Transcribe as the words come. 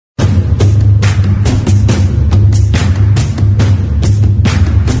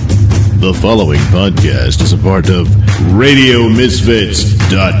The following podcast is a part of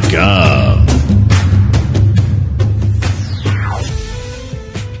RadioMisfits.com.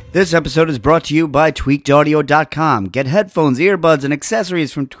 This episode is brought to you by TweakedAudio.com. Get headphones, earbuds, and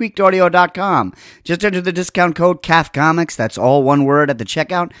accessories from TweakedAudio.com. Just enter the discount code CAFCOMICS, that's all one word, at the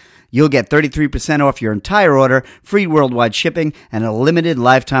checkout. You'll get 33% off your entire order, free worldwide shipping, and a limited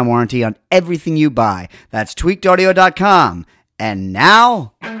lifetime warranty on everything you buy. That's TweakedAudio.com. And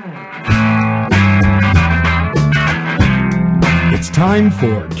now... It's time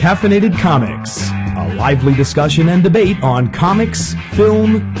for Caffeinated Comics, a lively discussion and debate on comics,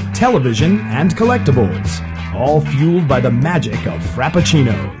 film, television, and collectibles, all fueled by the magic of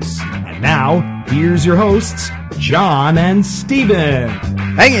Frappuccinos. And now, here's your hosts, John and Steven.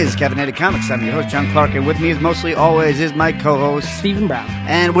 Hey, it's Caffeinated Comics. I'm your host, John Clark, and with me, as mostly always, is my co-host, Stephen Brown.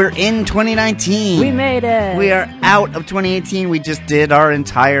 And we're in 2019. We made it. We are out of 2018. We just did our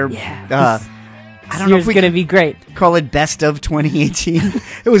entire... I don't know if we going to be great. Call it best of 2018.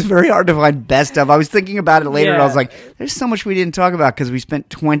 It was very hard to find best of. I was thinking about it later, and I was like, there's so much we didn't talk about because we spent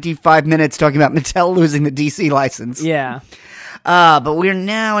 25 minutes talking about Mattel losing the DC license. Yeah. But we're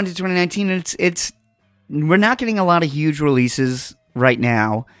now into 2019, and we're not getting a lot of huge releases right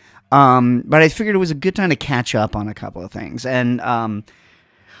now. But I figured it was a good time to catch up on a couple of things. And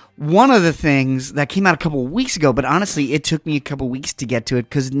one of the things that came out a couple of weeks ago, but honestly, it took me a couple of weeks to get to it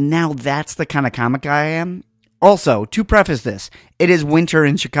because now that's the kind of comic guy I am. Also, to preface this, it is winter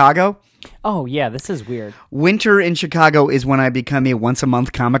in Chicago. Oh, yeah, this is weird. Winter in Chicago is when I become a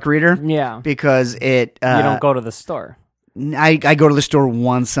once-a-month comic reader. Yeah. Because it... you don't go to the store. I go to the store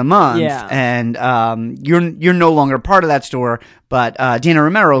once a month, and you're no longer part of that store, but Dana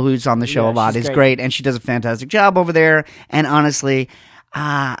Romero, who's on the show a lot, is great, and she does a fantastic job over there, and honestly...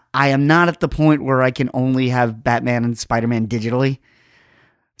 I am not at the point where I can only have Batman and Spider-Man digitally.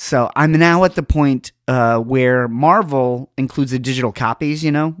 So I'm now at the point where Marvel includes the digital copies,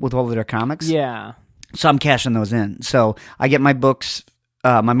 with all of their comics. Yeah. So I'm cashing those in. So I get my books,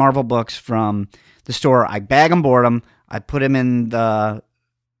 my Marvel books from the store. I bag them, board them. I put them in the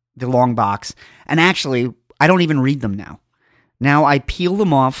long box. And actually, I don't even read them now. Now I peel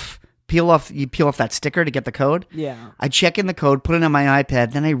them off. You peel off that sticker to get the code. Yeah. I check in the code, put it on my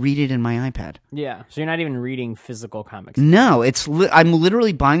iPad, then I read it in my iPad. Yeah. So you're not even reading physical comics. No, I'm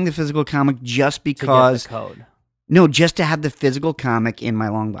literally buying the physical comic just because. To get the code. No, just to have the physical comic in my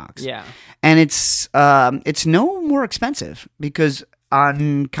long box. Yeah. And it's no more expensive because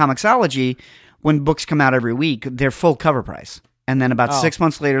on Comixology, when books come out every week, they're full cover price. And then about 6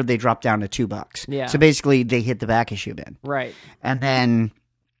 months later, they drop down to $2. Yeah. So basically, they hit the back issue bin. Right. And then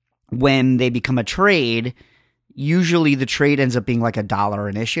when they become a trade, usually the trade ends up being like $1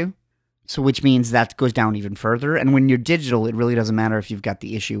 an issue. So which means that goes down even further. And when you're digital, it really doesn't matter if you've got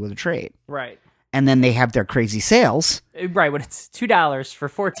the issue or the trade. Right. And then they have their crazy sales. Right, when it's $2 for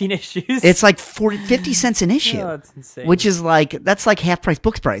 14 issues. It's like 50 cents an issue. Oh, that's insane. Which is that's like half price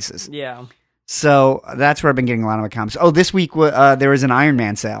books prices. Yeah. So that's where I've been getting a lot of my comics. Oh, this week there was an Iron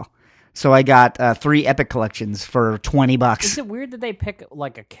Man sale. So I got 3 Epic collections for $20. Is it weird that they pick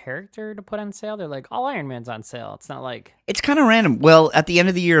like a character to put on sale? They're like, all Iron Man's on sale. It's not like... It's kind of random. Well, at the end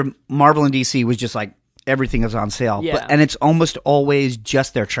of the year, Marvel and DC was just like, everything is on sale. Yeah. And it's almost always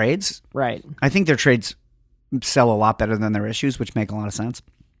just their trades. Right. I think their trades sell a lot better than their issues, which make a lot of sense.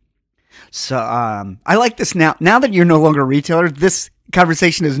 So I like this now. Now that you're no longer a retailer, this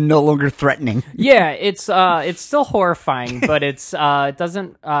conversation is no longer threatening. Yeah, it's still horrifying, but it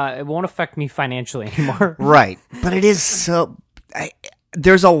won't affect me financially anymore. Right. But it is so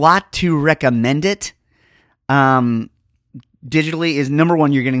there's a lot to recommend it. Digitally is number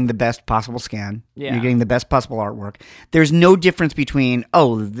one, you're getting the best possible scan. Yeah. You're getting the best possible artwork. There's no difference between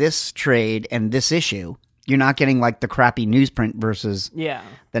this trade and this issue. You're not getting like the crappy newsprint versus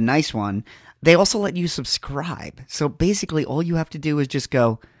the nice one. They also let you subscribe. So basically all you have to do is just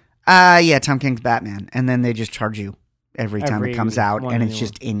go, Tom King's Batman. And then they just charge you every time it comes out, and it's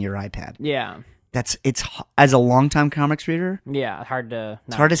just in your iPad. Yeah. It's as a longtime comics reader. Yeah,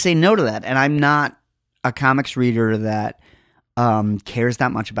 it's hard to say no to that. And I'm not a comics reader that cares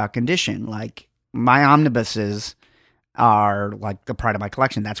that much about condition. Like my omnibuses are like the pride of my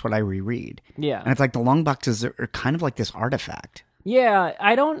collection. That's what I reread. Yeah. And it's like the long boxes are kind of like this artifact. Yeah,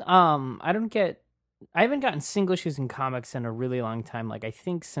 I haven't gotten single issues in comics in a really long time. Like I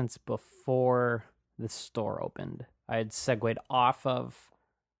think since before the store opened, I had segued off of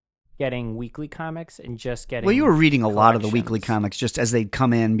getting weekly comics and just getting. Well, you were reading a lot of the weekly comics just as they'd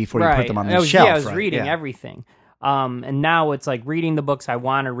come in before you put them on the shelf. Yeah, I was reading everything. And now it's like reading the books I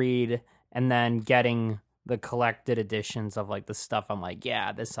want to read and then getting the collected editions of like the stuff I'm like,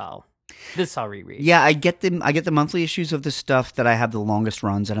 yeah, this I'll This I'll reread. Yeah, I get the monthly issues of the stuff that I have the longest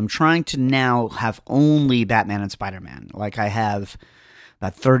runs, and I'm trying to now have only Batman and Spider-Man. Like I have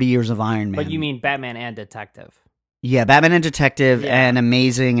about 30 years of Iron Man. But you mean Batman and Detective? Yeah, Batman and Detective and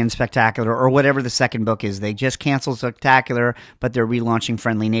Amazing and Spectacular, or whatever the second book is. They just canceled Spectacular, but they're relaunching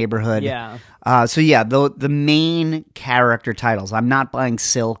Friendly Neighborhood. Yeah. The main character titles. I'm not buying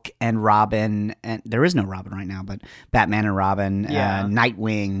Silk and Robin, and there is no Robin right now, but Batman and Robin,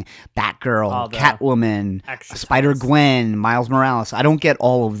 Nightwing, Batgirl, Catwoman, Spider-Gwen, Miles Morales. I don't get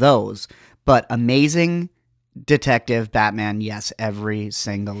all of those, but Amazing, Detective, Batman, yes, every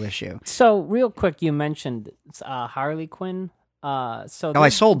single issue. So, real quick, you mentioned Harley Quinn. I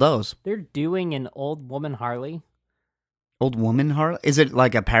sold those. They're doing an Old Woman Harley. Old Woman Harley? Is it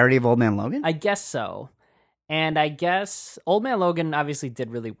like a parody of Old Man Logan? I guess so. And I guess Old Man Logan obviously did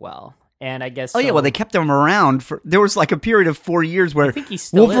really well. And I guess... well, they kept him around for... There was like a period of 4 years where I think he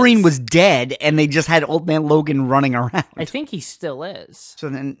still Wolverine was dead, and they just had Old Man Logan running around. I think he still is. So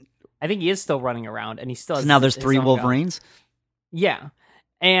then... I think he is still running around, and he still has... So now there's 3 Wolverines? Gun. Yeah.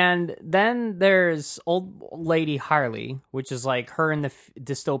 And then there's Old Lady Harley, which is like her in the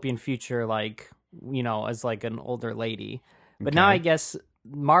dystopian future, like, you know, as like an older lady. But now I guess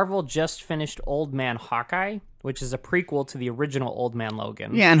Marvel just finished Old Man Hawkeye, which is a prequel to the original Old Man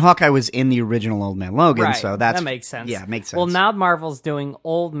Logan. Yeah, and Hawkeye was in the original Old Man Logan, right. So that makes sense. Yeah, it makes sense. Well, now Marvel's doing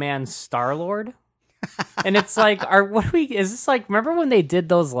Old Man Star-Lord. And it's like, is this like, remember when they did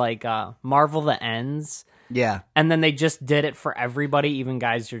those like Marvel The Ends? Yeah. And then they just did it for everybody, even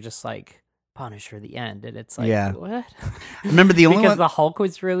guys you're just like, Punisher the End. And it's like, what? Remember the only because one... the Hulk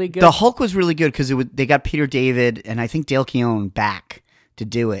was really good? The Hulk was really good because they got Peter David and I think Dale Keown back to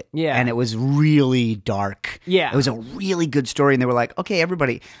do it. Yeah. And it was really dark. Yeah. It was a really good story. And they were like, okay,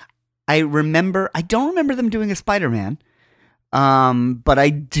 everybody. I don't remember them doing a Spider-Man. But I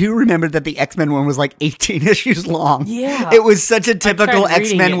do remember that the X-Men one was like 18 issues long. Yeah. It was such a typical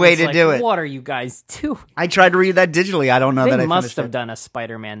X-Men way to do it. What are you guys doing? I tried to read that digitally. I don't know that I must have done a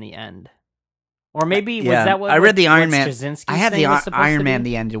Spider-Man The End. Or maybe, was that what... I read the Iron Man. I have the Iron Man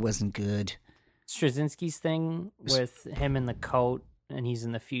The End. It wasn't good. Straczynski's thing with him in the coat and he's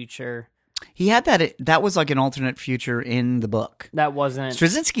in the future. He had that. That was like an alternate future in the book. That wasn't...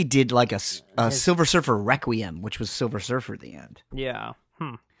 Straczynski did like a Silver Surfer Requiem, which was Silver Surfer The End. Yeah.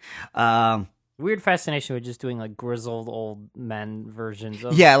 Weird fascination with just doing like grizzled old men versions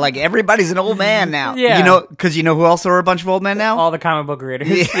of... Yeah, like everybody's an old man now. Yeah. You know, because you know who else are a bunch of old men now? All the comic book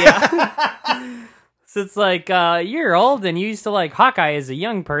readers. Yeah. So it's like, you're old and you used to like Hawkeye as a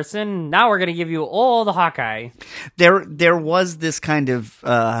young person. Now we're going to give you old Hawkeye. There was this kind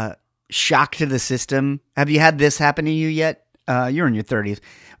of shock to the system. Have you had this happen to you yet? You're in your 30s,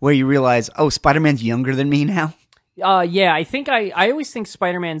 where you realize, oh, Spider-Man's younger than me now? Yeah, I think I always think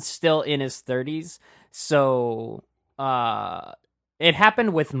Spider-Man's still in his 30s. So it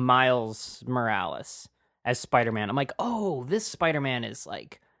happened with Miles Morales as Spider-Man. I'm like, oh, this Spider-Man is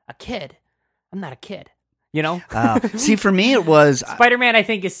like a kid. I'm not a kid, you know? See, for me, it was... Spider-Man, I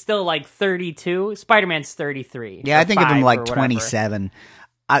think, is still like 32. Spider-Man's 33. Yeah, I think of him like 27.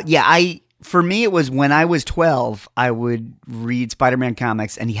 For me, it was when I was 12, I would read Spider-Man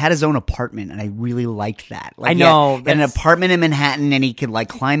comics, and he had his own apartment, and I really liked that. Like, I know. He had an apartment in Manhattan, and he could like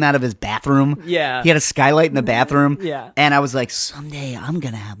climb out of his bathroom. Yeah. He had a skylight in the bathroom. Yeah. And I was like, someday I'm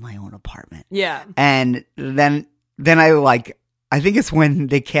going to have my own apartment. Yeah. And then I think it's when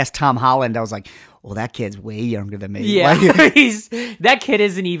they cast Tom Holland, I was like, well, that kid's way younger than me. Yeah, that kid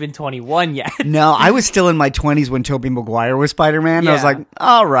isn't even 21 yet. No, I was still in my 20s when Tobey Maguire was Spider-Man. Yeah. I was like,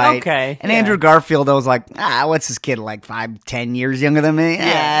 all right. Okay. And Andrew Garfield, I was like, what's this kid, like 5-10 years younger than me?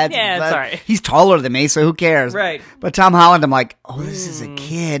 Yeah, it's all right. He's taller than me, so who cares? Right. But Tom Holland, I'm like, oh, this is a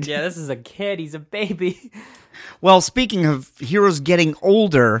kid. Yeah, this is a kid. He's a baby. Well, speaking of heroes getting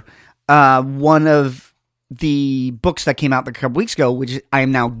older, one of the books that came out a couple weeks ago, which I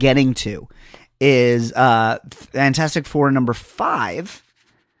am now getting to, is Fantastic Four number 5.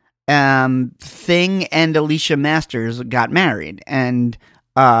 Thing and Alicia Masters got married, and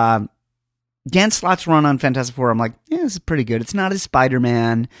Dan Slott's run on Fantastic Four, I'm like, this is pretty good. It's not as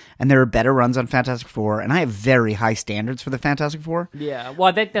Spider-Man, and there are better runs on Fantastic Four, and I have very high standards for the Fantastic Four. Yeah, well,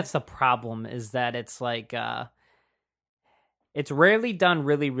 I think that's the problem, is that it's like, it's rarely done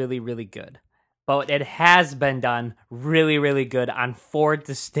really, really, really good. But it has been done really, really good on 4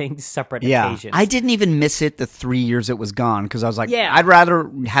 distinct separate occasions. I didn't even miss it the 3 years it was gone, because I was like, I'd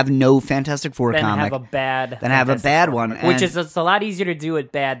rather have no Fantastic Four comic than have a bad one. Which is, it's a lot easier to do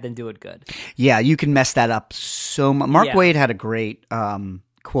it bad than do it good. Yeah, you can mess that up so much. Mark Waid had a great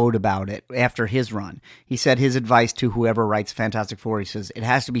quote about it after his run. He said his advice to whoever writes Fantastic Four, he says, it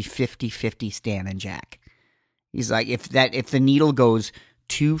has to be 50-50 Stan and Jack. He's like, if the needle goes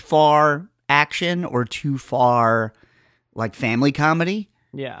too far action or too far like family comedy,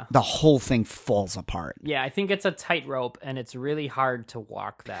 the whole thing falls apart. Yeah, I think it's a tightrope, and it's really hard to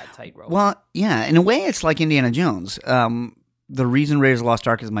walk that tightrope. Well, yeah, in a way, it's like Indiana Jones. The reason Raiders of the Lost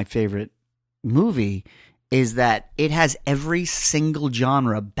Ark is my favorite movie is that it has every single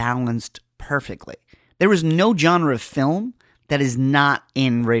genre balanced perfectly. There is no genre of film that is not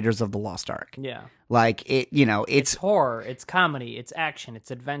in Raiders of the Lost Ark. Yeah. Like, it's horror, it's comedy, it's action,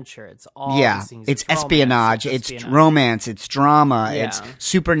 it's adventure, it's all these things. It's espionage, it's romance, it's drama, it's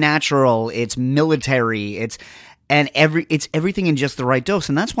supernatural, it's military, it's everything in just the right dose.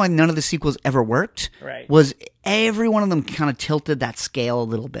 And that's why none of the sequels ever worked. Right. Was every one of them kind of tilted that scale a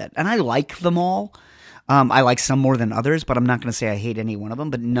little bit. And I like them all. I like some more than others, but I'm not going to say I hate any one of them.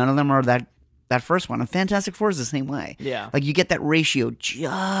 But none of them are that first one. And Fantastic Four is the same way. Yeah. Like, you get that ratio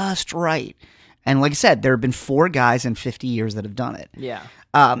just right. And like I said, there have been 4 guys in 50 years that have done it. Yeah.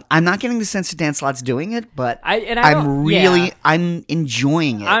 I'm not getting the sense that Dan Slott's doing it, but I'm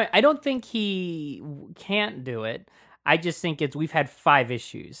enjoying it. I don't think he can't do it. I just think we've had 5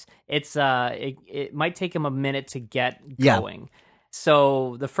 issues. It might take him a minute to get going.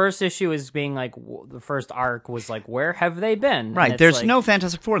 So the first issue is being like, the first arc was like, where have they been? Right. There's no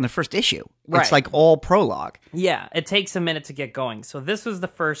Fantastic Four in the first issue. Right. It's like all prologue. Yeah. It takes a minute to get going. So this was the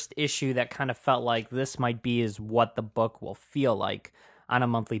first issue that kind of felt like this might be is what the book will feel like on a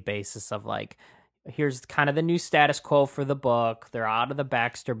monthly basis of like, here's kind of the new status quo for the book. They're out of the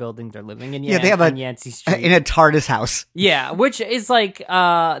Baxter building. They're living in Yancey Street. In a TARDIS house. Yeah, which is like,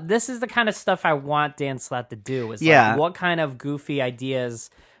 this is the kind of stuff I want Dan Slott to do. Is like, what kind of goofy ideas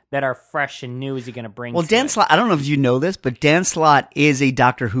that are fresh and new is he going to bring? Well, Dan Slott, I don't know if you know this, but Dan Slott is a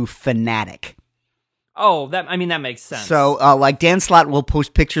Doctor Who fanatic. Oh, that makes sense. So, like, Dan Slott will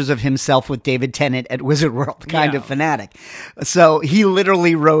post pictures of himself with David Tennant at Wizard World, kind of fanatic. So he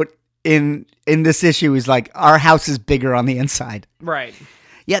literally wrote in this issue, he's like, our house is bigger on the inside. Right.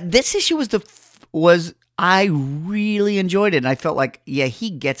 Yeah, this issue was I really enjoyed it, and I felt like, he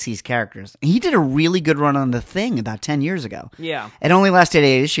gets these characters. He did a really good run on The Thing about 10 years ago. Yeah. It only lasted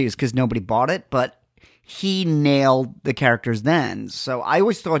 8 issues because nobody bought it, but he nailed the characters then. So I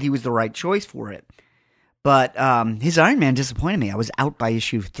always thought he was the right choice for it. But his Iron Man disappointed me. I was out by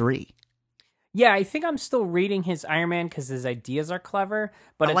issue 3. Yeah, I think I'm still reading his Iron Man because his ideas are clever,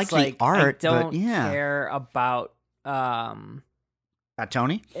 but I it's like the art, I don't care about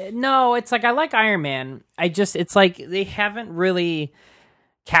Tony? No, it's like I like Iron Man. It's like they haven't really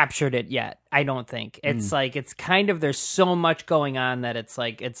captured it yet. I don't think. It's like it's kind of there's so much going on that it's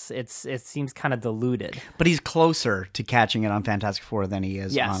like it seems kind of diluted. But he's closer to catching it on Fantastic Four than he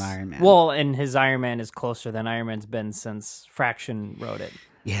is on Iron Man. Well, and his Iron Man is closer than Iron Man's been since Fraction wrote it.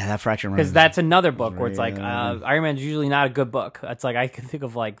 Yeah, that Fraction run. Because that's another book where it's like Iron Man's usually not a good book. It's like I can think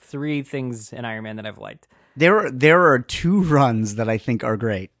of like 3 things in Iron Man that I've liked. There are 2 runs that I think are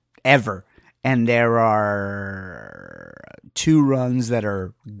great ever, and there are 2 runs that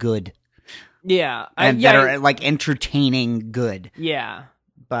are good. Yeah, that are like entertaining good. Yeah,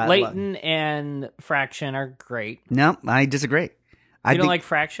 but Leighton and Fraction are great. No, I disagree. You don't like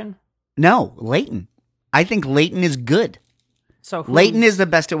Fraction? No, Leighton. I think Leighton is good. So Leighton is the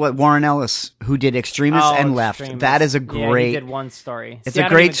best at what Warren Ellis, who did Extremis and Left. That is a great. He did one story. It's a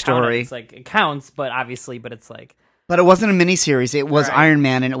great story. It's like it counts, but it's like. But it wasn't a miniseries. It was Iron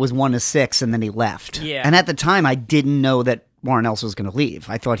Man, and it was 1 to 6, and then he left. Yeah. And at the time, I didn't know that Warren Ellis was going to leave.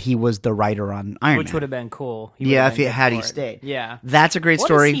 I thought he was the writer on Iron Man, which would have been cool. If he stayed. Yeah, that's a great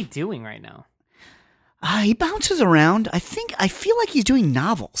story. What is he doing right now? He bounces around. I feel like he's doing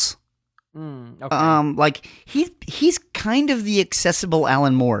novels. Okay. Like he's kind of the accessible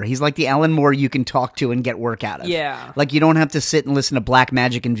Alan Moore. He's like the Alan Moore you can talk to and get work out of. Yeah. Like you don't have to sit and listen to Black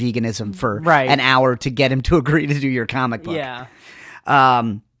Magic and veganism for an hour to get him to agree to do your comic book. Yeah.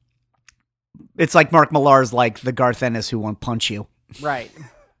 It's like Mark Millar's like the Garth Ennis who won't punch you. Right.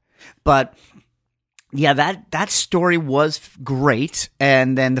 But yeah, that story was great,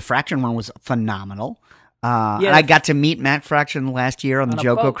 and then the Fraction one was phenomenal. And I got to meet Matt Fraction last year on the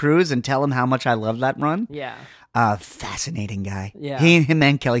Joko cruise and tell him how much I love that run. Yeah. Fascinating guy. Yeah. Him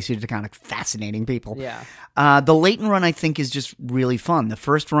and Kelly Sue DeConnick, fascinating people. Yeah. The Leighton run, I think, is just really fun. The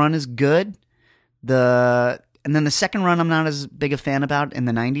first run is good. And then the second run I'm not as big a fan about in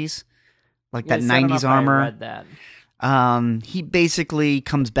the 90s. Like that 90s armor. I read that. He basically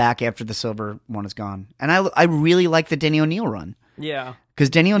comes back after the silver one is gone. And I really like the Denny O'Neil run. Yeah. Because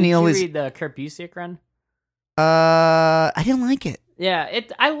Denny O'Neil Did you read the Kurt Busiek run? I didn't like it. Yeah,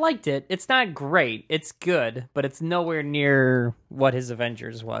 I liked it. It's not great. It's good, but it's nowhere near what his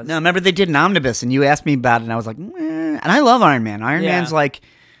Avengers was. No, remember they did an omnibus, and you asked me about it, and I was like, and I love Iron Man. Iron Man's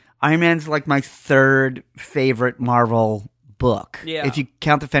like my third favorite Marvel book. Yeah. If you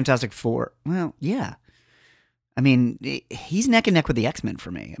count the Fantastic Four. Well, yeah. I mean, he's neck and neck with the X-Men for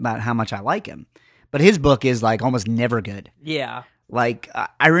me about how much I like him. But his book is like almost never good. Yeah. Like,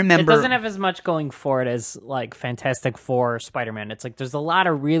 I remember... It doesn't have as much going for it as, like, Fantastic Four or Spider-Man. It's like there's a lot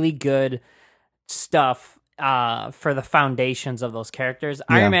of really good stuff for the foundations of those characters.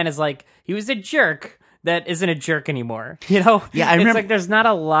 Yeah. Iron Man is like, he was a jerk that isn't a jerk anymore, you know? Yeah, I remember... It's like there's not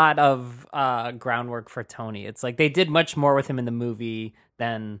a lot of groundwork for Tony. It's like they did much more with him in the movie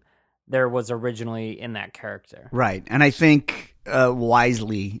than there was originally in that character. Right, and I think...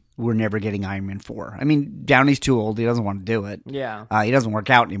 wisely, we're never getting Iron Man 4. I mean, Downey's too old. He doesn't want to do it. Yeah. He doesn't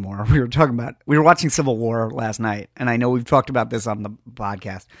work out anymore. We were watching Civil War last night, and I know we've talked about this on the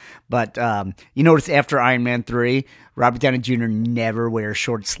podcast, but you notice after Iron Man 3, Robert Downey Jr. never wears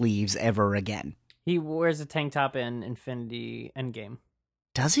short sleeves ever again. He wears a tank top in Infinity Endgame.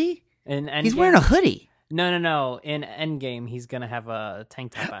 Does he? In Endgame? He's wearing a hoodie. No. In Endgame, he's going to have a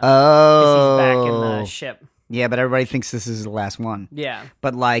tank top on. Oh. Because he's back in the ship. Yeah, but everybody thinks this is the last one. Yeah.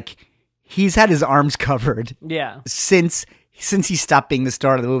 But, like, he's had his arms covered. Yeah. Since he stopped being the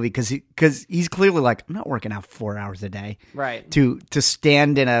star of the movie, because he's clearly like, I'm not working out 4 hours a day. Right. To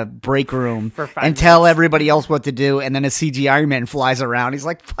stand in a break room for 5 and minutes. Tell everybody else what to do, and then a CG Iron Man flies around. He's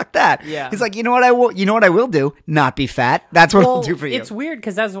like, fuck that. Yeah. He's like, you know what I will do? Not be fat. That's what I'll do for you. It's weird,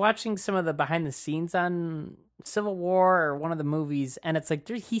 because I was watching some of the behind the scenes on Civil War or one of the movies, and it's like,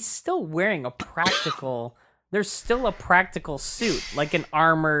 he's still wearing a practical... There's still a practical suit, like an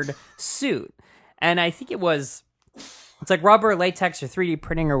armored suit. And I think it's like rubber, latex, or 3D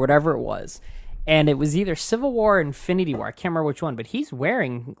printing or whatever it was. And it was either Civil War or Infinity War. I can't remember which one, but he's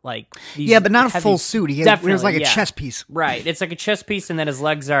wearing like these. Yeah, but not a full suit. He wears like a chest piece. Right. It's like a chest piece, and then his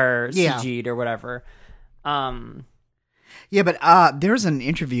legs are CG'd or whatever. Yeah, but there's an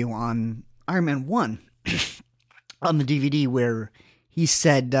interview on Iron Man 1 on the DVD where he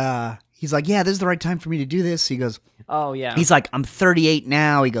said... He's like, yeah, this is the right time for me to do this. He goes, oh, yeah. He's like, I'm 38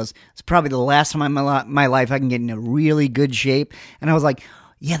 now. He goes, it's probably the last time in my life I can get in a really good shape. And I was like,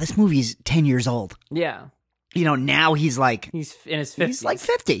 yeah, this movie's 10 years old. Yeah. You know, now he's like... He's in his 50s. He's like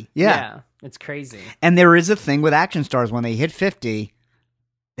 50. Yeah. It's crazy. And there is a thing with action stars when they hit 50...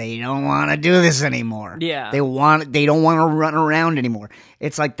 They don't want to do this anymore. Yeah. They don't want to run around anymore.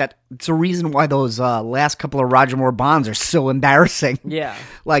 It's like that. It's a reason why those last couple of Roger Moore Bonds are so embarrassing. Yeah.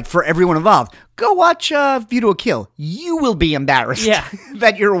 Like, for everyone involved. Go watch View to a Kill. You will be embarrassed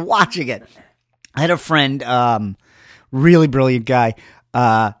that you're watching it. I had a friend, really brilliant guy,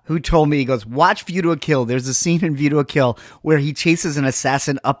 who told me, he goes, watch View to a Kill. There's a scene in View to a Kill where he chases an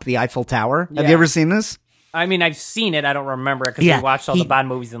assassin up the Eiffel Tower. Have you ever seen this? I mean, I've seen it. I don't remember it because we watched all the Bond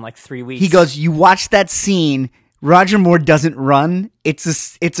movies in like 3 weeks. He goes, you watch that scene. Roger Moore doesn't run. It's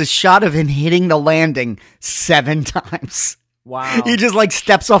a shot of him hitting the landing 7 times. Wow. He just like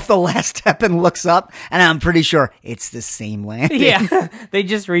steps off the last step and looks up, and I'm pretty sure it's the same landing. Yeah. They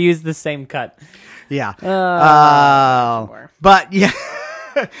just reused the same cut. Yeah. But yeah,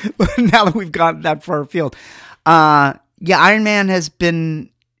 now that we've gone that far afield, Iron Man has been...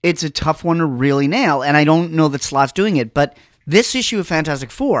 It's a tough one to really nail, and I don't know that Slott's doing it, but this issue of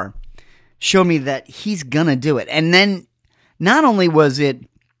Fantastic Four showed me that he's gonna do it. And then, not only was it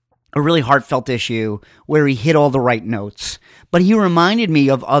a really heartfelt issue where he hit all the right notes, but he reminded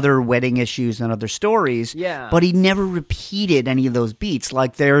me of other wedding issues and other stories, but he never repeated any of those beats.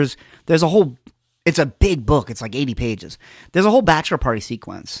 Like, there's a whole... It's a big book. It's like 80 pages. There's a whole bachelor party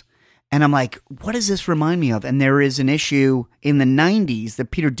sequence. And I'm like, what does this remind me of? And there is an issue in the 90s that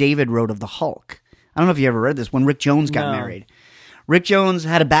Peter David wrote of the Hulk. I don't know if you ever read this, when Rick Jones got married. Rick Jones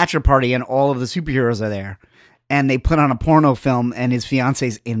had a bachelor party and all of the superheroes are there. And they put on a porno film and his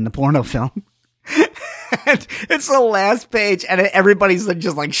fiance's in the porno film. And it's the last page and everybody's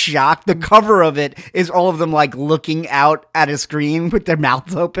just like shocked. The cover of it is all of them like looking out at a screen with their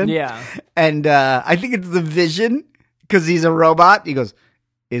mouths open. Yeah. And I think it's the Vision because he's a robot. He goes...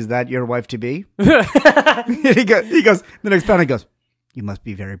 Is that your wife to be? he goes, the next panel, he goes, you must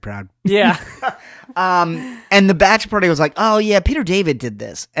be very proud. Yeah. And the bachelor party was like, oh yeah, Peter David did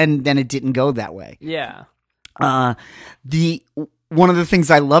this. And then it didn't go that way. Yeah. One of the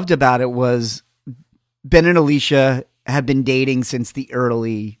things I loved about it was Ben and Alicia had been dating since the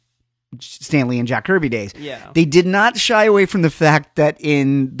early Stanley and Jack Kirby days. Yeah. They did not shy away from the fact that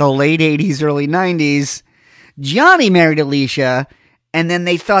in the late 80s, early 90s, Johnny married Alicia. And then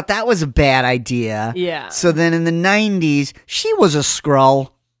they thought that was a bad idea. Yeah. So then in the 90s, she was a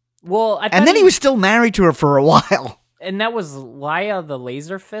Skrull. Well, and then he was still married to her for a while. And that was Lila the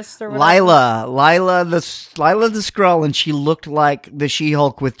Laser Fist or whatever? Lila the Skrull, and she looked like the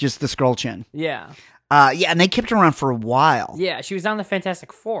She-Hulk with just the Skrull chin. Yeah. Yeah, and they kept her around for a while. Yeah, she was on the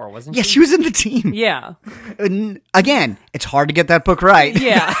Fantastic Four, wasn't she? Yeah, she was in the team. Yeah. And again, it's hard to get that book right.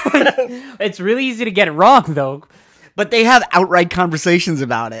 Yeah. It's really easy to get it wrong, though. But they have outright conversations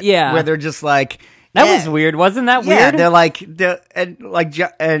about it. Yeah. Where they're just like... That was weird. Wasn't that weird? Yeah,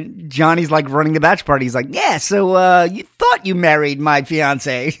 and Johnny's like running the batch party. He's like, yeah, so you thought you married my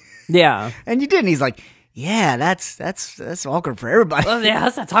fiance. Yeah. And you didn't. He's like, yeah, that's awkward for everybody. Well, yeah,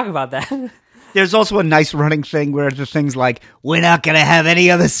 let's not talk about that. There's also a nice running thing where the thing's like, we're not going to have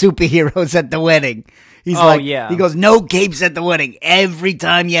any other superheroes at the wedding. He's he goes, no capes at the wedding. Every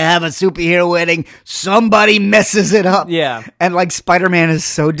time you have a superhero wedding, somebody messes it up. Yeah. And like Spider-Man is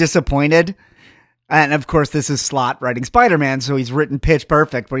so disappointed. And of course, this is Slott writing Spider-Man, so he's written pitch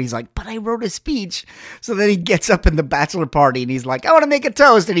perfect, where he's like, but I wrote a speech. So then he gets up in the bachelor party and he's like, I want to make a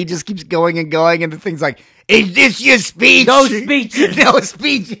toast. And he just keeps going and going. And the thing's like, is this your speech? No speeches. No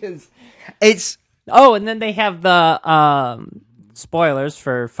speeches. It's and then they have the spoilers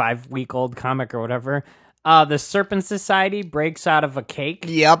for 5-week-old comic or whatever. The Serpent Society breaks out of a cake.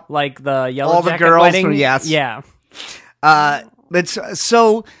 Yep, like the Yellow all Jacket the girls. wedding. Yes, yeah. It's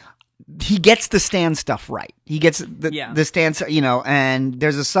so he gets the Stan stuff right. He gets the Stan, and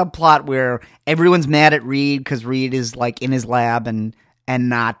there's a subplot where everyone's mad at Reed because Reed is like in his lab and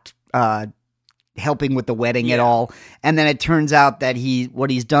not helping with the wedding at all. And then it turns out that what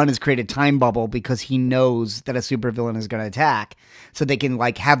he's done is create a time bubble because he knows that a supervillain is going to attack. So they can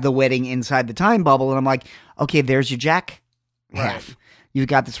like have the wedding inside the time bubble. And I'm like, okay, there's your Jack half. Right. You've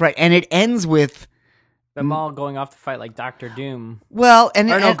got this right. And it ends with them all going off to fight like Doctor Doom. Well,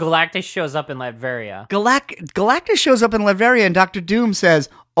 Galactus shows up in Latveria. Galactus shows up in Latveria and Doctor Doom says,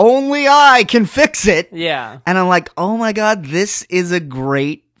 only I can fix it. Yeah. And I'm like, oh my God, this is a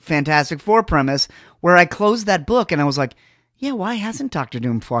great Fantastic Four premise, where I closed that book and I was like, yeah, why hasn't Doctor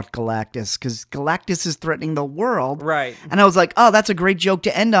Doom fought Galactus? Because Galactus is threatening the world. Right. And I was like, oh, that's a great joke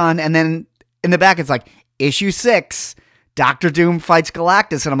to end on. And then in the back, it's like, issue 6, Doctor Doom fights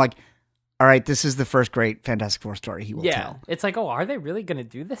Galactus. And I'm like, all right, this is the first great Fantastic Four story he will tell. It's like, oh, are they really going to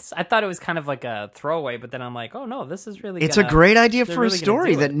do this? I thought it was kind of like a throwaway, but then I'm like, oh no, this is really It's a great idea for a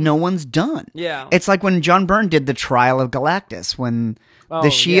story that no one's done. Yeah. It's like when John Byrne did The Trial of Galactus, when the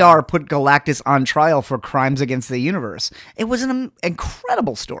Shi'ar put Galactus on trial for crimes against the universe. It was an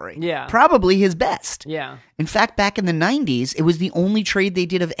incredible story. Yeah. Probably his best. Yeah. In fact, back in the 90s, it was the only trade they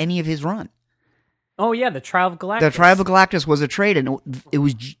did of any of his run. Oh, yeah, the Trial of Galactus. The Trial of Galactus was a trade, and it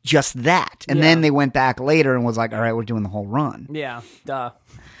was just that. And then they went back later and was like, all right, we're doing the whole run. Yeah, duh.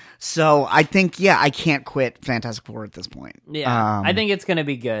 So I think, I can't quit Fantastic Four at this point. Yeah, I think it's going to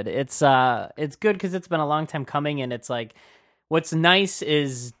be good. It's good because it's been a long time coming, and it's like, what's nice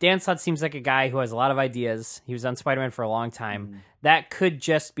is Dan Slott seems like a guy who has a lot of ideas. He was on Spider-Man for a long time. That could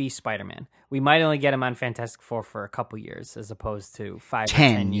just be Spider-Man. We might only get him on Fantastic Four for a couple years as opposed to 5 or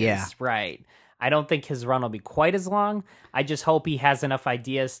 10 years. Yeah. Right. I don't think his run will be quite as long. I just hope he has enough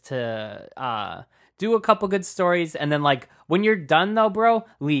ideas to do a couple good stories. And then, like, when you're done, though, bro,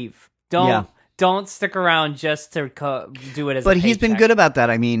 leave. Don't stick around just to do it as a But he's been paycheck. good about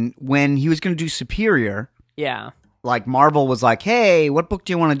that. I mean, when he was going to do Superior, like Marvel was like, hey, what book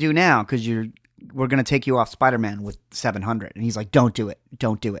do you want to do now? Because we're going to take you off Spider-Man with 700. And he's like, don't do it.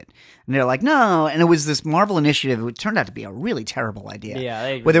 Don't do it. And they're like, no. And it was this Marvel initiative. It turned out to be a really terrible idea.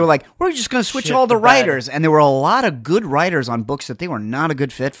 Yeah. Where they were like, we're just going to switch all the writers. And there were a lot of good writers on books that they were not a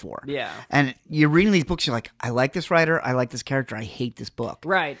good fit for. Yeah. And you're reading these books, you're like, I like this writer. I like this character. I hate this book.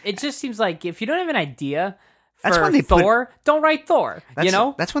 Right. It just seems like if you don't have an idea for That's when they Thor, don't write Thor.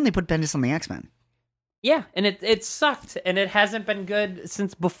 That's when they put Bendis on the X-Men. Yeah, and it sucked, and it hasn't been good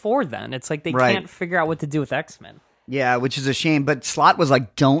since before then. It's like they can't figure out what to do with X-Men. Yeah, which is a shame. But Slott was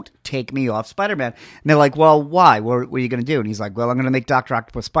like, don't take me off Spider-Man. And they're like, well, why? What are you going to do? And he's like, well, I'm going to make Dr.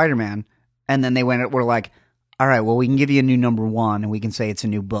 Octopus Spider-Man. And then we're like, all right, well, we can give you a new number 1, and we can say it's a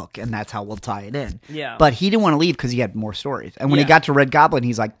new book, and that's how we'll tie it in. Yeah. But he didn't want to leave because he had more stories. And when he got to Red Goblin,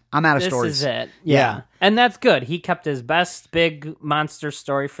 he's like, I'm out of stories. This is it. Yeah. And that's good. He kept his best big monster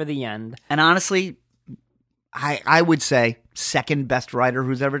story for the end. And honestly, I would say second best writer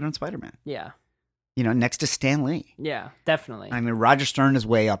who's ever done Spider-Man. Yeah. next to Stan Lee. Yeah, definitely. I mean, Roger Stern is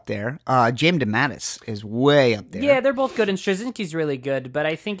way up there. James DeMatteis is way up there. Yeah, they're both good, and Straczynski's really good, but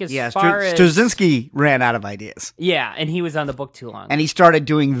I think as far as... Straczynski ran out of ideas. Yeah, and he was on the book too long. And he started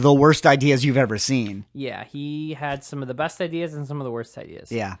doing the worst ideas you've ever seen. Yeah, he had some of the best ideas and some of the worst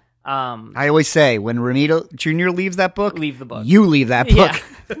ideas. Yeah. I always say, when Romita Jr. leaves that book... Leave the book. You leave that book.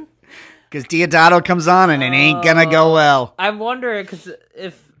 Because Deodato comes on, and it ain't gonna go well. I wonder, because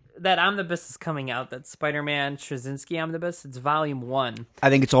if... that Omnibus is coming out, that Spider-Man Straczynski Omnibus, it's volume 1. I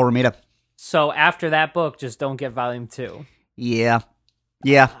think it's all Romita. So after that book, just don't get volume 2. Yeah.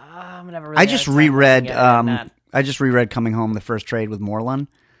 I'm never really I just reread Coming Home, the first trade with Moreland.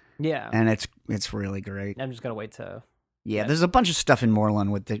 Yeah. And it's really great. I'm just gonna wait to... Yeah, there's a bunch of stuff in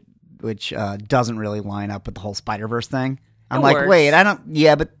Moreland which doesn't really line up with the whole Spider-Verse thing. I'm like, wait,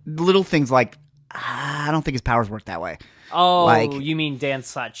 but little things like, I don't think his powers work that way. Oh, you mean Dan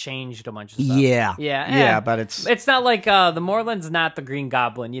Slott changed a bunch of stuff? Yeah. Yeah, but it's not like the Moreland's not the Green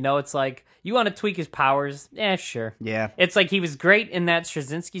Goblin, It's like, you want to tweak his powers? Yeah, sure. Yeah. It's like he was great in that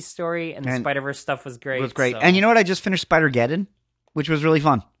Straczynski story, and the Spider-Verse stuff was great. It was great. So. And you know what? I just finished Spider-Geddon, which was really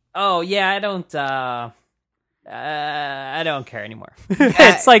fun. Oh, yeah, I don't care anymore.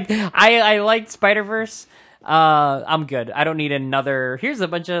 It's like, I liked Spider-Verse. I'm good. I don't need another. Here's a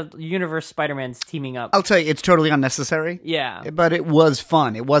bunch of universe Spider-Mans teaming up. I'll tell you, it's totally unnecessary. Yeah. But it was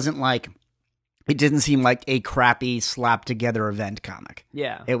fun. It wasn't like, it didn't seem like a crappy slapped together event comic.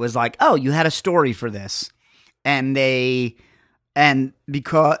 Yeah. It was like, oh, you had a story for this. And they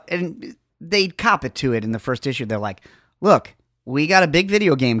cop it to it in the first issue. They're like, look, we got a big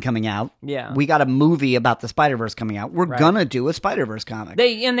video game coming out. Yeah. We got a movie about the Spider-Verse coming out. We're gonna do a Spider-Verse comic.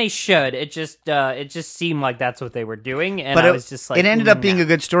 They should. It just seemed like that's what they were doing, and but I was just like, it ended up being a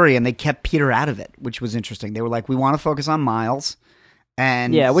good story, and they kept Peter out of it, which was interesting. They were like, we want to focus on Miles,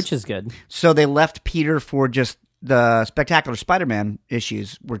 and which is good. So they left Peter for just the Spectacular Spider-Man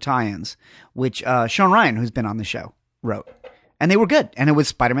issues were tie-ins, which Sean Ryan, who's been on the show, wrote. And they were good. And it was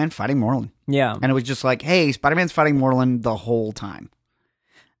Spider-Man fighting Moreland. Yeah. And it was just like, hey, Spider-Man's fighting Moreland the whole time.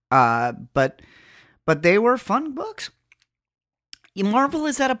 But they were fun books. Marvel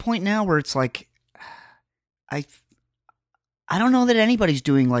is at a point now where it's like, I don't know that anybody's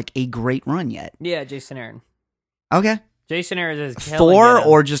doing like a great run yet. Yeah, Jason Aaron. Okay. Jason Aaron is Thor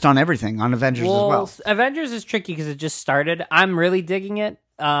or just on everything, on Avengers as well? Avengers is tricky because it just started. I'm really digging it.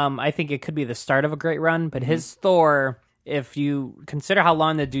 I think it could be the start of a great run, but his Thor... If you consider how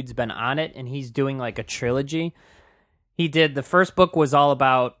long the dude's been on it, and he's doing like a trilogy, the first book was all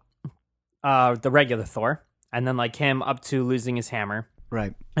about the regular Thor, and then like him up to losing his hammer.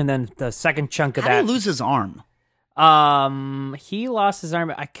 Right. And then the second chunk of How did he lose his arm? He lost his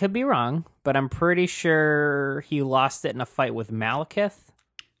arm. I could be wrong, but I'm pretty sure he lost it in a fight with Malekith.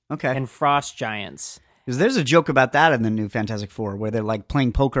 Okay. And Frost Giants. Because there's a joke about that in the new Fantastic Four where they're like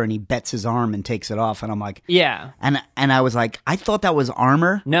playing poker and he bets his arm and takes it off. And I'm like, yeah. And I was like, I thought that was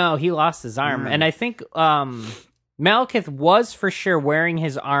armor. No, he lost his arm. And I think Malekith was for sure wearing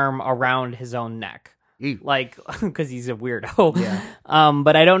his arm around his own neck. Ew. Like, because he's a weirdo. Yeah.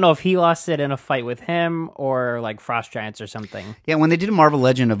 But I don't know if he lost it in a fight with him or like Frost Giants or something. Yeah, when they did a Marvel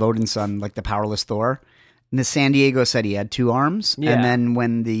Legend of Odin's son, like the Powerless Thor, and the San Diego said he had 2 arms, and then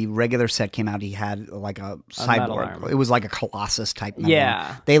when the regular set came out, he had like a cyborg. It was like a Colossus type.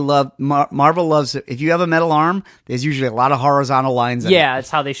 Yeah, they love Marvel loves it. If you have a metal arm, there's usually a lot of horizontal lines. Yeah, it's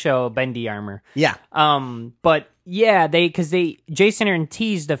how they show bendy armor. Yeah, but yeah, Jason Aaron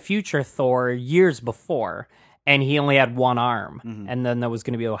teased a future Thor years before, and he only had 1 arm, and then there was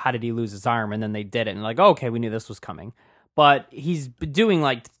going to be, how did he lose his arm? And then they did it, and like, okay, we knew this was coming, but he's doing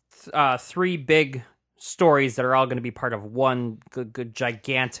like 3 big stories that are all going to be part of one good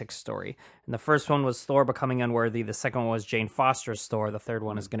gigantic story. And the first one was Thor becoming unworthy. The second one was Jane Foster's Thor. The third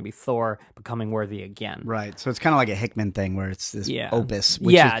one is going to be Thor becoming worthy again. Right. So it's kind of like a Hickman thing where it's this opus.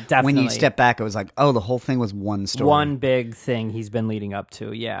 Definitely. When you step back, it was like, oh, the whole thing was one story. One big thing he's been leading up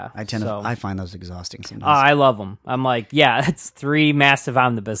to. Yeah. I find those exhausting sometimes. I love them. I'm like, yeah, it's 3 massive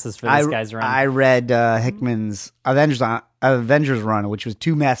omnibuses for this guy's run. I read Hickman's Avengers run, which was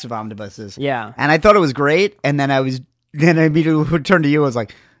 2 massive omnibuses. Yeah. And I thought it was great. And then I immediately turned to you. I was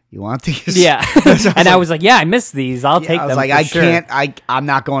like, you want these? Yeah. And I was like, yeah, I missed these. I'll take them. I was like, I'm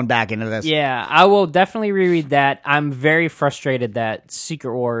not going back into this. Yeah, I will definitely reread that. I'm very frustrated that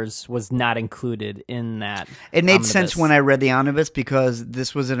Secret Wars was not included in that. It made sense when I read the omnibus because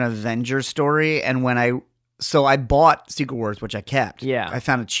this was an Avengers story. And so I bought Secret Wars, which I kept. Yeah. I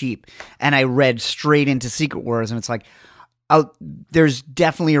found it cheap. And I read straight into Secret Wars. And it's like, there's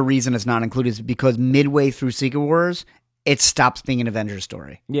definitely a reason it's not included because midway through Secret Wars, it stops being an Avengers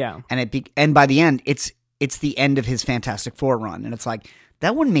story. Yeah. And by the end, it's the end of his Fantastic Four run. And it's like,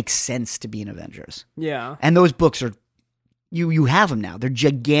 that wouldn't make sense to be an Avengers. Yeah. And those books are, you have them now. They're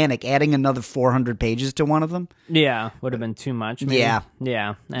gigantic. Adding another 400 pages to one of them. Yeah. Would have been too much. Maybe. Yeah.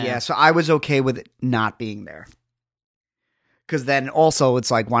 Yeah. Yeah. So I was okay with it not being there. Because then also it's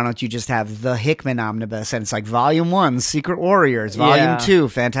like, why don't you just have the Hickman omnibus? And it's like Volume 1, Secret Warriors. Volume 2,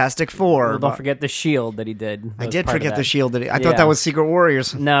 Fantastic Four. Well, don't forget the Shield that he did. I did forget the Shield. I thought that was Secret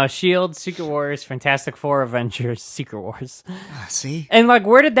Warriors. No, Shield, Secret Warriors, Fantastic Four, Avengers, Secret Wars. See? And like,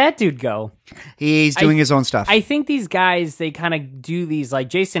 where did that dude go? He's doing his own stuff. I think these guys, they kind of do these, like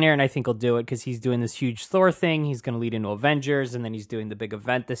Jason Aaron, I think will do it because he's doing this huge Thor thing. He's going to lead into Avengers, and then he's doing the big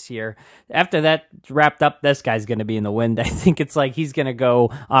event this year. After that's wrapped up, this guy's going to be in the wind. I think it's like he's going to go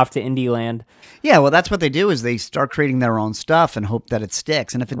off to Indie Land. Yeah, well, that's what they do is they start creating their own stuff and hope that it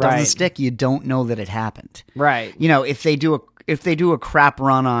sticks. And if it doesn't stick, you don't know that it happened. Right. You know, if they do a crap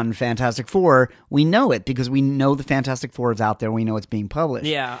run on Fantastic Four, we know it because we know the Fantastic Four is out there. We know it's being published.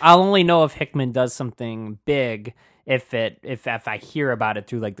 Yeah, I'll only know if Hickman does something big if I hear about it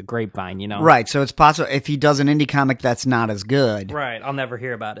through like the grapevine, you know. Right. So it's possible if he does an indie comic that's not as good. Right. I'll never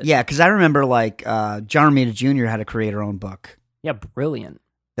hear about it. Yeah, because I remember like John Romita Jr. had to create her own book. Yeah, brilliant.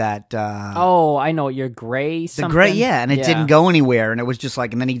 That I know your Gray something. The Gray, yeah, and it didn't go anywhere, and it was just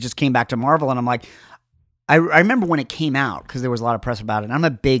like, and then he just came back to Marvel, and I'm like. I remember when it came out because there was a lot of press about it. I'm a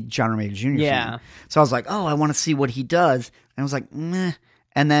big John Romita Jr. fan. So I was like, oh, I want to see what he does. And I was like, meh.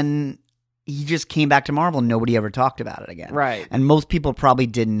 And then he just came back to Marvel and nobody ever talked about it again. Right. And most people probably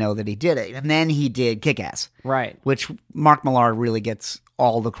didn't know that he did it. And then he did Kick-Ass. Right. Which Mark Millar really gets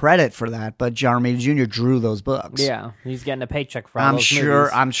all the credit for that, but John Romita Jr. drew those books. Yeah. He's getting a paycheck for all those movies.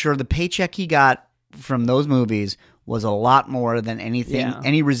 I'm sure the paycheck he got from those movies was a lot more than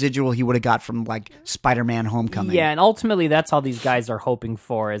any residual he would have got from like Spider-Man Homecoming. Yeah, and ultimately that's all these guys are hoping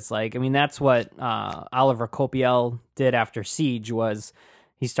for is like, I mean, that's what Oliver Copiel did after Siege was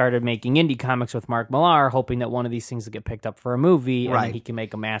he started making indie comics with Mark Millar, hoping that one of these things would get picked up for a movie and then he can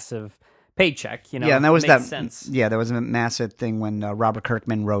make a massive paycheck, you know. Yeah, and that was that sense. Yeah, there was a massive thing when Robert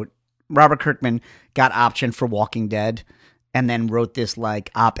Kirkman got optioned for Walking Dead. And then wrote this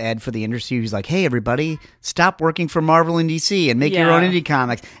like op-ed for the industry. He's like, "Hey, everybody, stop working for Marvel and DC and make your own indie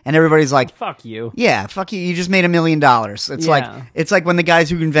comics." And everybody's like, "Fuck you!" Yeah, fuck you. You just made $1 million. It's like when the guys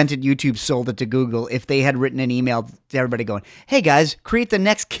who invented YouTube sold it to Google. If they had written an email to everybody going, "Hey guys, create the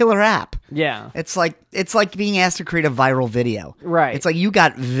next killer app." Yeah, it's like being asked to create a viral video. Right. It's like you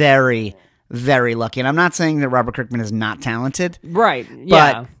got very, very lucky. And I'm not saying that Robert Kirkman is not talented. Right.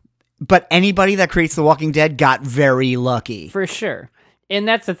 Yeah. But anybody that creates The Walking Dead got very lucky. For sure. And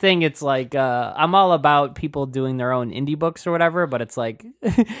that's the thing. It's like, I'm all about people doing their own indie books or whatever, but it's like,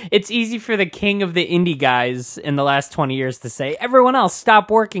 it's easy for the king of the indie guys in the last 20 years to say, everyone else,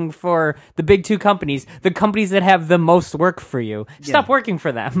 stop working for the big two companies, the companies that have the most work for you. Stop working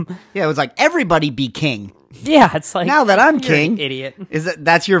for them. Yeah, it was like, everybody be king. Yeah, it's like, now that I'm you're king. An idiot.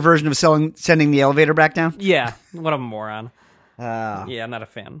 That's your version of sending the elevator back down? Yeah, what a moron. Yeah, I'm not a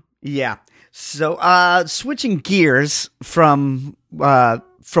fan. Yeah. So, switching gears from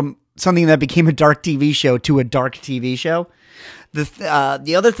something that became a dark TV show to a dark TV show,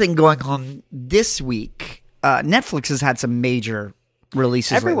 the other thing going on this week, Netflix has had some major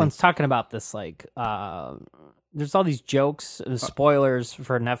releases. Everyone's lately. talking about this, like, there's all these jokes, spoilers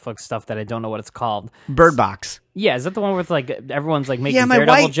for Netflix stuff that I don't know what it's called. Bird Box. Yeah, is that the one with like everyone's like making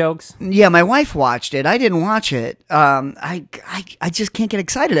Daredevil jokes? Yeah, my wife watched it. I didn't watch it. I just can't get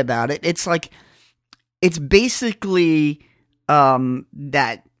excited about it. It's like it's basically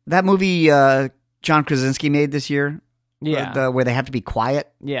that movie John Krasinski made this year. Yeah, where they have to be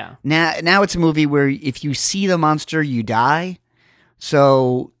quiet. Yeah. Now it's a movie where if you see the monster, you die.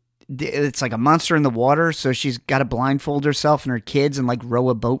 So it's like a monster in the water, so she's got to blindfold herself and her kids and like row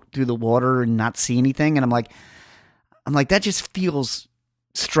a boat through the water and not see anything. And I'm like, that just feels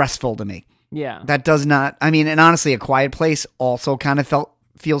stressful to me. Yeah. That does not, I mean, and honestly, A Quiet Place also kind of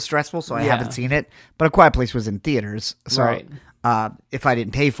feels stressful, so I haven't seen it. But A Quiet Place was in theaters, so if I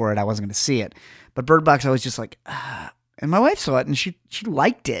didn't pay for it, I wasn't going to see it. But Bird Box, I was just like, and my wife saw it, and she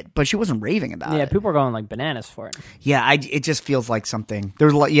liked it, but she wasn't raving about it. Yeah, people are going like bananas for it. Yeah, it just feels like something.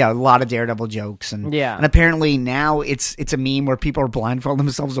 There's a lot of Daredevil jokes, and apparently now it's a meme where people are blindfolding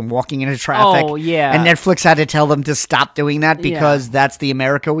themselves and walking into traffic. Oh yeah, and Netflix had to tell them to stop doing that because that's the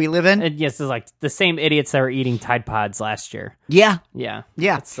America we live in. Yes, it's like the same idiots that were eating Tide Pods last year. Yeah.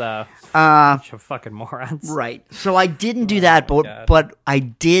 It's a bunch of fucking morons. Right. So I didn't do that, but I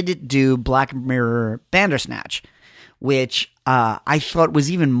did do Black Mirror Bandersnatch, which I thought was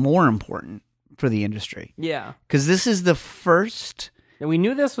even more important for the industry. Yeah. Because this is the first... And we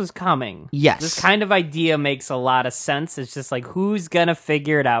knew this was coming. Yes. This kind of idea makes a lot of sense. It's just like, who's going to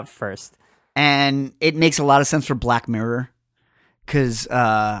figure it out first? And it makes a lot of sense for Black Mirror. Because,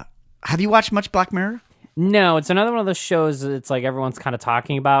 have you watched much Black Mirror? No, it's another one of those shows that it's like everyone's kind of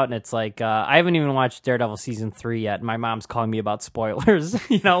talking about, and it's like, I haven't even watched Daredevil Season 3 yet. My mom's calling me about spoilers.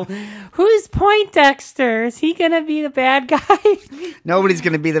 Who's Poindexter? Is he going to be the bad guy? Nobody's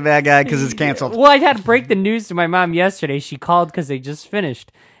going to be the bad guy because it's canceled. Well, I had to break the news to my mom yesterday. She called because they just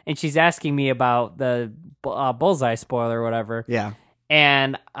finished, and she's asking me about the Bullseye spoiler or whatever. Yeah.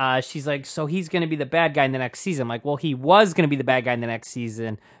 And she's like, so he's going to be the bad guy in the next season. I'm like, well, he was going to be the bad guy in the next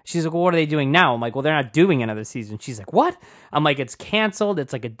season. She's like, well, what are they doing now? I'm like, well, they're not doing another season. She's like, what? I'm like, it's canceled.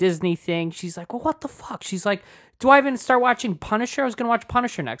 It's like a Disney thing. She's like, well, what the fuck? She's like, do I even start watching Punisher? I was going to watch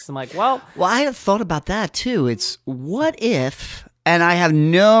Punisher next. I'm like, well, I have thought about that too. It's what if, and I have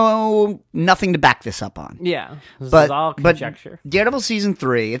nothing to back this up on. Yeah, this is all conjecture. But Daredevil Season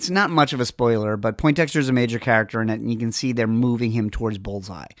 3, it's not much of a spoiler, but Poindexter's a major character in it, and you can see they're moving him towards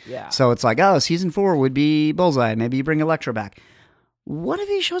Bullseye. Yeah. So it's like, oh, Season 4 would be Bullseye. Maybe you bring Elektra back. What if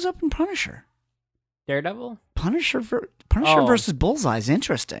he shows up in Punisher? Daredevil? Punisher versus Bullseye is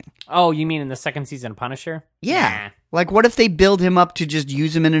interesting. Oh, you mean in the second season of Punisher? Yeah. Like, what if they build him up to just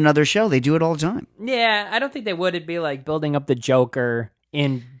use him in another show? They do it all the time. Yeah, I don't think they would. It'd be like building up the Joker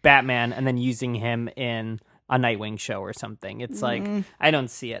in Batman and then using him in a Nightwing show or something. It's like, I don't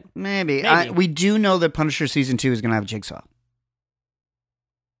see it. Maybe. We do know that Punisher Season 2 is going to have Jigsaw.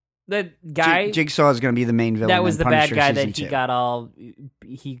 The guy Jigsaw is going to be the main villain. That was the Punisher bad guy Season that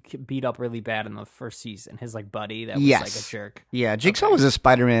he beat up really bad in the first season. His like buddy that was like a jerk. Yeah, Jigsaw was a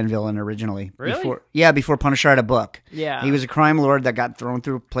Spider-Man villain originally. Really? Before Punisher had a book. Yeah, he was a crime lord that got thrown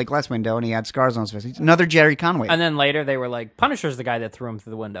through a plate glass window, and he had scars on his face. He's another Jerry Conway. And then later they were like, Punisher's the guy that threw him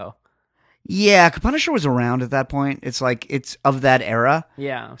through the window. Yeah, Punisher was around at that point. It's like it's of that era.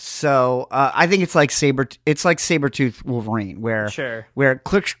 Yeah. So I think it's like Sabretooth Wolverine, where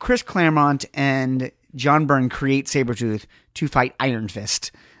Chris Claremont and John Byrne create Sabretooth to fight Iron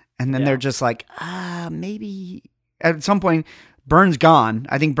Fist, and then they're just like, maybe at some point Byrne's gone.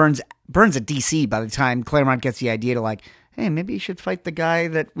 I think Byrne's at DC by the time Claremont gets the idea to like, hey, maybe you should fight the guy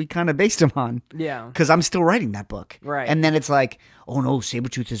that we kind of based him on. Yeah. Because I'm still writing that book. Right. And then it's like, oh no,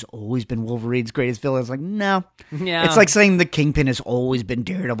 Sabretooth has always been Wolverine's greatest villain. It's like, no. Yeah. It's like saying the Kingpin has always been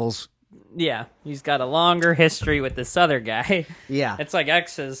Daredevil's. Yeah. He's got a longer history with this other guy. Yeah. It's like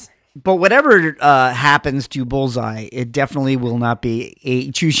X's. But whatever happens to Bullseye, it definitely will not be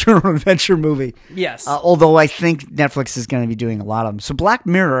a choose-your-own adventure movie. Yes. Although I think Netflix is going to be doing a lot of them. So Black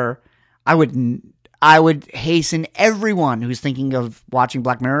Mirror, I would hasten everyone who's thinking of watching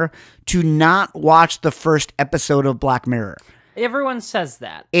Black Mirror to not watch the first episode of Black Mirror. Everyone says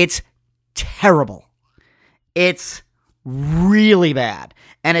that. It's terrible. It's really bad.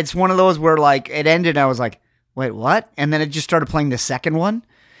 And it's one of those where like it ended and I was like, wait, what? And then it just started playing the second one.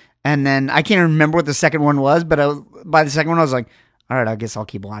 And then I can't remember what the second one was, but by the second one I was like, all right, I guess I'll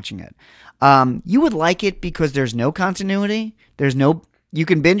keep watching it. You would like it because there's no continuity. You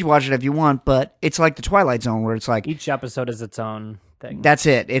can binge watch it if you want, but it's like the Twilight Zone where it's like each episode is its own thing. That's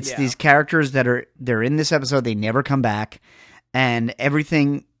it. It's these characters they're in this episode, they never come back, and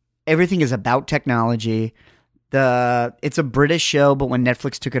everything is about technology. It's a British show, but when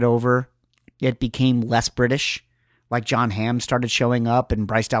Netflix took it over, it became less British. Like John Hamm started showing up, and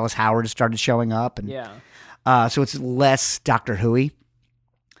Bryce Dallas Howard started showing up, and so it's less Doctor Who-y.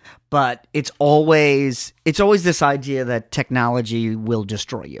 But it's always this idea that technology will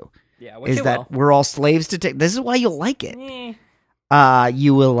destroy you. Yeah, we're all slaves to tech. This is why you'll like it.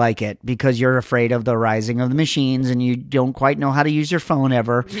 You will like it because you're afraid of the rising of the machines and you don't quite know how to use your phone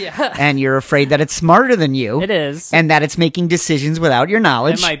ever. Yeah. And you're afraid that it's smarter than you. It is. And that it's making decisions without your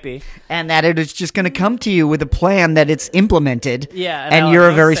knowledge. It might be. And that it is just going to come to you with a plan that it's implemented. Yeah. And you're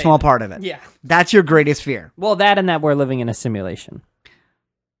a very small part of it. Yeah. That's your greatest fear. Well, that and that we're living in a simulation.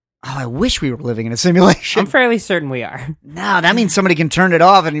 Oh, I wish we were living in a simulation. I'm fairly certain we are. No, that means somebody can turn it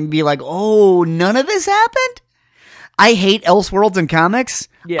off and be like, oh, none of this happened? I hate Elseworlds in comics.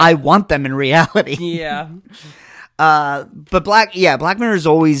 Yeah. I want them in reality. Yeah. But Black Mirror is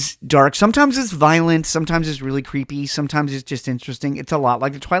always dark. Sometimes it's violent. Sometimes it's really creepy. Sometimes it's just interesting. It's a lot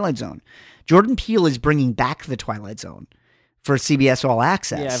like the Twilight Zone. Jordan Peele is bringing back the Twilight Zone for CBS All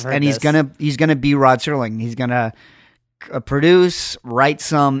Access. Yeah, I've heard and he's gonna be Rod Serling. He's gonna produce, write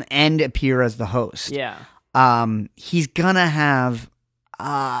some, and appear as the host. Yeah. He's gonna have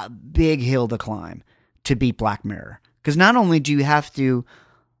a big hill to climb to beat Black Mirror. Because not only do you have to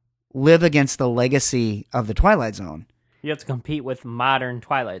live against the legacy of the Twilight Zone, You have to compete with modern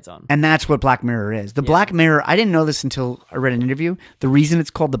Twilight Zone. And that's what Black Mirror is. The Black Mirror, I didn't know this until I read an interview. The reason it's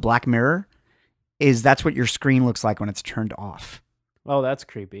called the Black Mirror is that's what your screen looks like when it's turned off. Oh, that's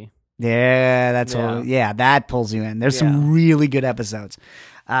creepy. Yeah, that pulls you in. There's some really good episodes.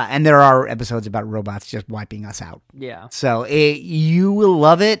 And there are episodes about robots just wiping us out. Yeah. So you will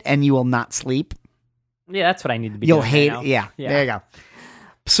love it and you will not sleep. Yeah, that's what I need to be You'll doing hate right now. it. Yeah, there you go.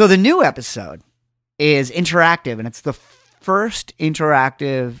 So the new episode is interactive, and it's the first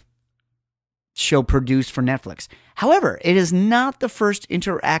interactive show produced for Netflix. However, it is not the first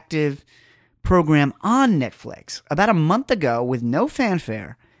interactive program on Netflix. About a month ago, with no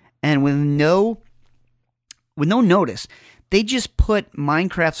fanfare and with no notice, they just put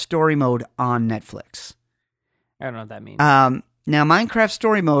Minecraft Story Mode on Netflix. I don't know what that means. Now, Minecraft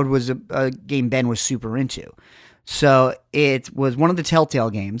Story Mode was a game Ben was super into. So it was one of the Telltale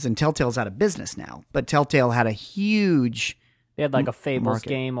games, and Telltale's out of business now. But Telltale had a huge... They had like a Fables market.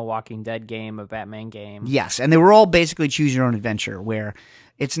 game, a Walking Dead game, a Batman game. Yes, and they were all basically choose your own adventure, where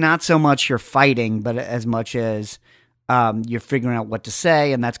it's not so much you're fighting, but as much as you're figuring out what to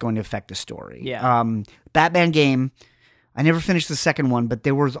say, and that's going to affect the story. Yeah. Batman game, I never finished the second one, but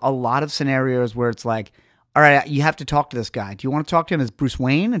there was a lot of scenarios where it's like, all right, you have to talk to this guy. Do you want to talk to him as Bruce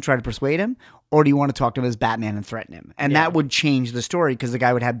Wayne and try to persuade him? Or do you want to talk to him as Batman and threaten him? And that would change the story because the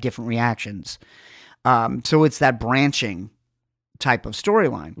guy would have different reactions. So it's that branching type of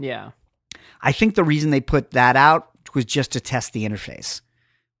storyline. Yeah. I think the reason they put that out was just to test the interface.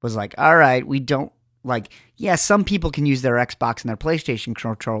 Was like, all right, we don't... Like, yeah, some people can use their Xbox and their PlayStation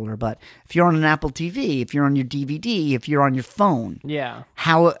controller, but if you're on an Apple TV, if you're on your DVD, if you're on your phone,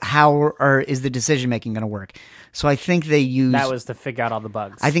 how is the decision making going to work? So I think they used that was to figure out all the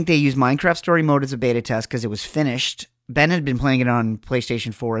bugs. I think they used Minecraft Story Mode as a beta test because it was finished. Ben had been playing it on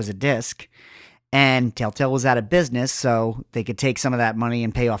PlayStation 4 as a disc, and Telltale was out of business, so they could take some of that money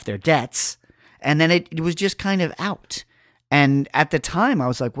and pay off their debts. And then it was just kind of out. And at the time, I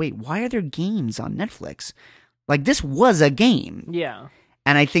was like, wait, why are there games on Netflix? Like, this was a game. Yeah.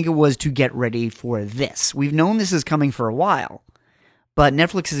 And I think it was to get ready for this. We've known this is coming for a while, but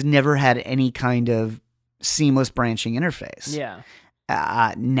Netflix has never had any kind of seamless branching interface. Yeah.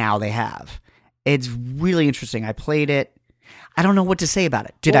 Now they have. It's really interesting. I played it. I don't know what to say about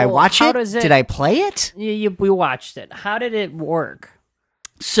it. Did I watch it? Did I play it? We watched it. How did it work?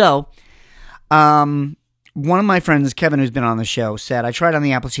 So, one of my friends, Kevin, who's been on the show, said, I tried on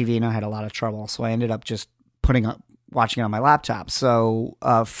the Apple TV and I had a lot of trouble, so I ended up just watching it on my laptop. So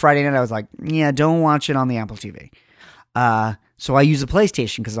Friday night I was like, yeah, don't watch it on the Apple TV. So I use the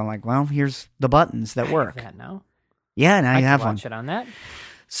PlayStation because I'm like, well, here's the buttons that work. I have that now? Yeah, now you have one. I can watch it on that.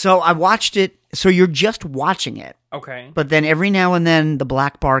 So I watched it. So you're just watching it. Okay. But then every now and then the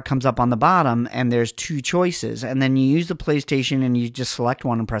black bar comes up on the bottom and there's two choices. And then you use the PlayStation and you just select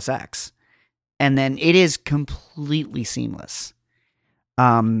one and press X. And then it is completely seamless.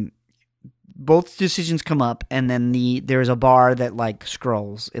 Both decisions come up, and then there's a bar that like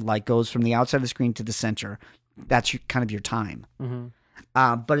scrolls. It like goes from the outside of the screen to the center. That's kind of your time.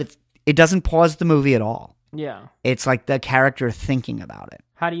 Mm-hmm. But it doesn't pause the movie at all. Yeah. It's like the character thinking about it.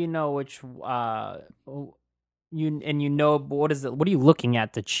 How do you know which what is it? What are you looking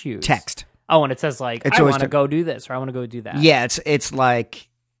at to choose? Text. Oh, and it says like I want to go do this or I want to go do that. Yeah, it's like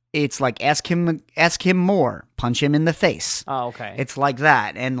ask him more, punch him in the face. Oh, okay. It's like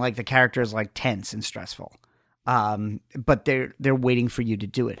that, and like the character is like tense and stressful. But they're waiting for you to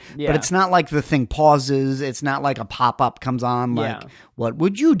do it. Yeah. But it's not like the thing pauses. It's not like a pop-up comes on like, what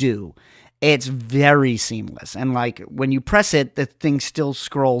would you do? It's very seamless. And like when you press it, the thing still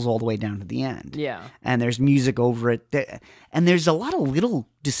scrolls all the way down to the end. Yeah. And there's music over it. And there's a lot of little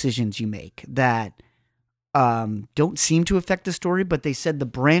decisions you make that don't seem to affect the story, but they said the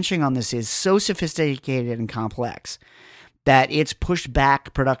branching on this is so sophisticated and complex that it's pushed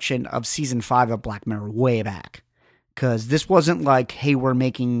back production of season 5 of Black Mirror way back. Because this wasn't like, hey, we're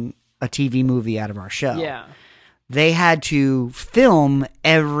making a TV movie out of our show. Yeah. They had to film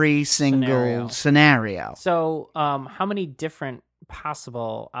every single scenario. So, how many different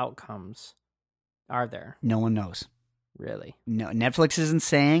possible outcomes are there? No one knows. Really? No, Netflix isn't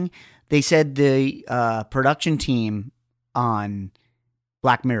saying. They said the production team on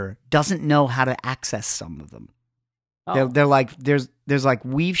Black Mirror doesn't know how to access some of them. Oh. They're like, there's like,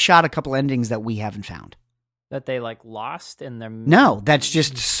 we've shot a couple endings that we haven't found. That they like lost in their... No, that's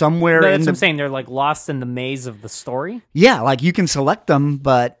just somewhere that's what I'm saying. They're like lost in the maze of the story? Yeah, like you can select them,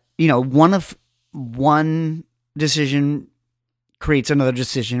 but you know, one decision creates another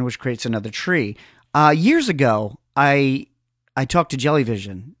decision, which creates another tree. Years ago, I talked to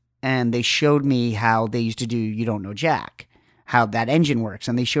Jellyvision, and they showed me how they used to do You Don't Know Jack, how that engine works,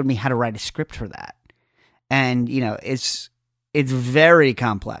 and they showed me how to write a script for that. And, you know, it's very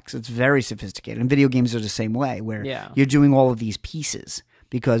complex. It's very sophisticated. And video games are the same way, where you're doing all of these pieces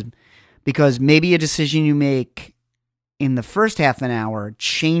because maybe a decision you make in the first half an hour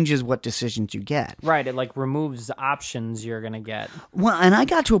changes what decisions you get. Right. It like removes the options you're going to get. Well, and I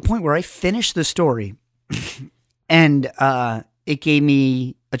got to a point where I finished the story and it gave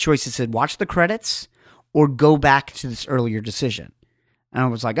me a choice that said, watch the credits or go back to this earlier decision. And I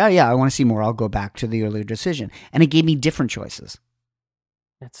was like, oh yeah, I want to see more. I'll go back to the earlier decision. And it gave me different choices.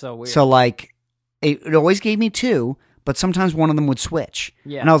 That's so weird. So like, it always gave me two, but sometimes one of them would switch.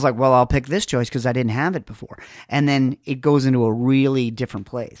 Yeah. And I was like, well, I'll pick this choice because I didn't have it before. And then it goes into a really different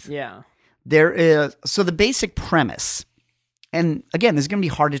place. Yeah. So the basic premise, and again, this is going to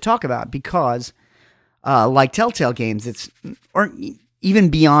be hard to talk about because like Telltale games, or even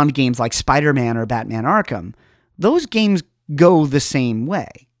beyond games like Spider-Man or Batman Arkham, those games go the same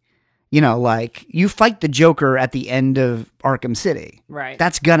way. You know, like, you fight the Joker at the end of Arkham City. Right.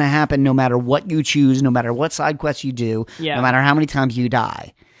 That's gonna happen no matter what you choose, no matter what side quests you do, no matter how many times you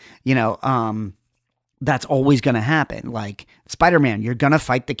die. You know, that's always gonna happen. Like, Spider-Man, you're gonna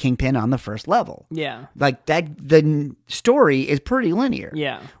fight the Kingpin on the first level. Yeah. Like, the story is pretty linear.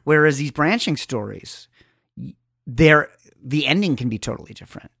 Yeah. Whereas these branching stories, the ending can be totally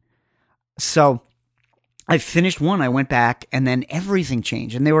different. So, I finished one, I went back, and then everything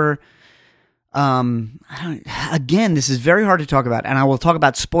changed. And they were... again, this is very hard to talk about, and I will talk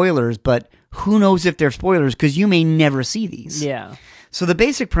about spoilers, but who knows if they're spoilers because you may never see these. Yeah. So the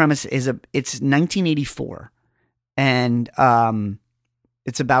basic premise is it's 1984, and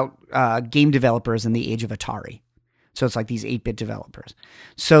it's about game developers in the age of Atari. So it's like these 8-bit developers.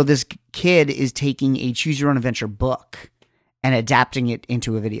 So this kid is taking a choose your own adventure book and adapting it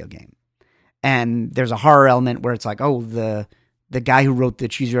into a video game. And there's a horror element where it's like, oh, the guy who wrote the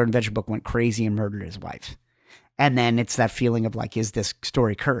Choose Your Own Adventure book went crazy and murdered his wife. And then it's that feeling of like, is this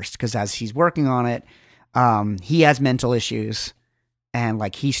story cursed? Because as he's working on it, he has mental issues, and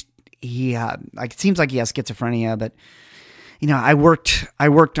like he like, it seems like he has schizophrenia. But you know, I worked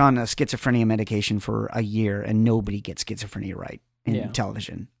on a schizophrenia medication for a year, and nobody gets schizophrenia right in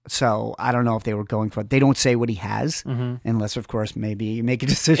television. So I don't know if they were going for it. They don't say what he has, unless of course maybe you make a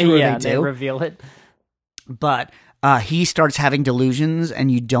decision where they reveal it. But he starts having delusions,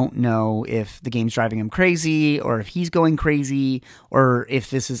 and you don't know if the game's driving him crazy, or if he's going crazy, or if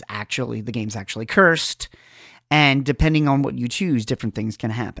the game's actually cursed. And depending on what you choose, different things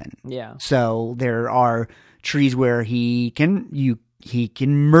can happen. Yeah. So there are trees where he can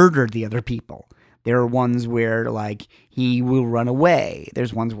murder the other people. There are ones where like he will run away.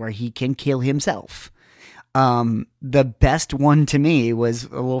 There's ones where he can kill himself. The best one to me was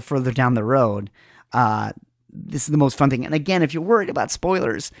a little further down the road. This is the most fun thing. And again, if you're worried about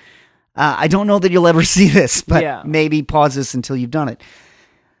spoilers, I don't know that you'll ever see this, but maybe pause this until you've done it.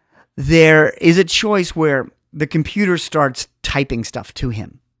 There is a choice where the computer starts typing stuff to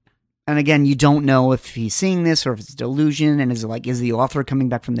him. And again, you don't know if he's seeing this or if it's a delusion. And is the author coming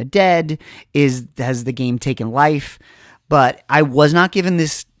back from the dead? Has the game taken life? But I was not given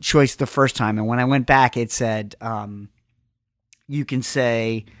this choice the first time. And when I went back, it said, you can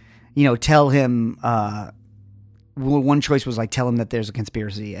say, you know, tell him, one choice was like, tell him that there's a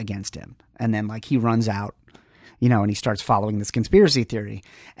conspiracy against him. And then like he runs out, you know, and he starts following this conspiracy theory.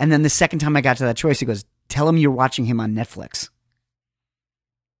 And then the second time I got to that choice, he goes, tell him you're watching him on Netflix.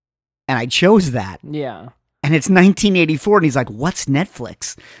 And I chose that. Yeah. And it's 1984, and he's like, what's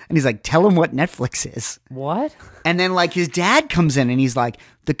Netflix? And he's like, tell him what Netflix is. What? And then like his dad comes in, and he's like,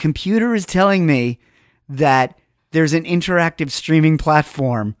 the computer is telling me that there's an interactive streaming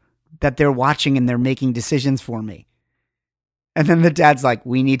platform that they're watching, and they're making decisions for me. And then the dad's like,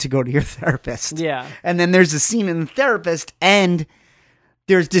 we need to go to your therapist. Yeah. And then there's a scene in the therapist, and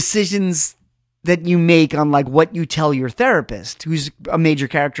there's decisions that you make on like what you tell your therapist, who's a major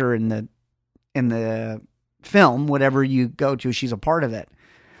character in the film. Whatever you go to, she's a part of it.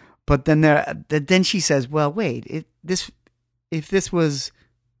 But then she says, well, wait, if this was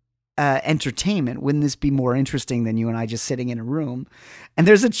entertainment, wouldn't this be more interesting than you and I just sitting in a room? And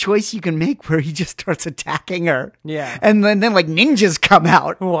there's a choice you can make where he just starts attacking her. Yeah. And then like ninjas come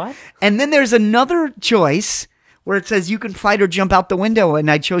out. What? And then there's another choice where it says you can fight or jump out the window. And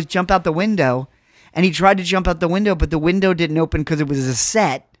I chose jump out the window. And he tried to jump out the window, but the window didn't open because it was a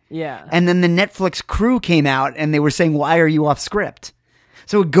set. Yeah. And then the Netflix crew came out, and they were saying, why are you off script?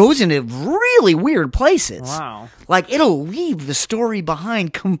 So it goes into really weird places. Wow. Like, it'll leave the story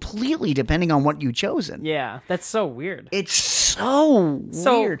behind completely depending on what you've chosen. Yeah, that's so weird. It's so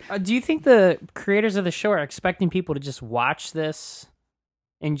weird. Do you think the creators of the show are expecting people to just watch this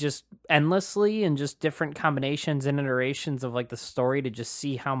and just endlessly and just different combinations and iterations of like the story to just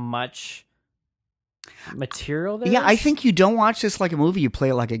see how much material there is? I think you don't watch this like a movie, you play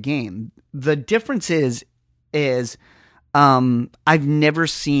it like a game. The difference is I've never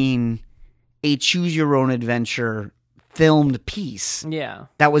seen a choose your own adventure filmed piece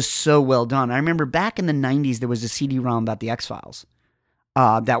that was so well done. I remember back in the 90s there was a CD-ROM about the X-Files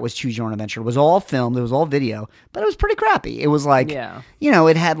that was choose your own adventure. It was all filmed, it was all video, but it was pretty crappy. It was like,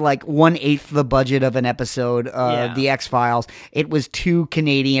 it had like 1/8 the budget of an episode of the X-Files. It was 2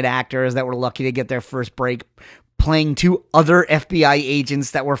 Canadian actors that were lucky to get their first break playing 2 other FBI agents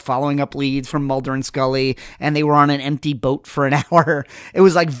that were following up leads from Mulder and Scully, and they were on an empty boat for an hour. It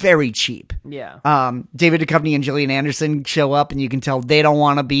was like very cheap. Yeah. David Duchovny and Gillian Anderson show up, and you can tell they don't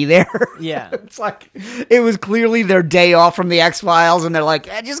want to be there. Yeah. It's like, it was clearly their day off from the X-Files, and they're like,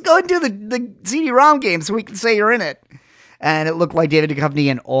 just go and do the CD-ROM game so we can say you're in it. And it looked like David Duchovny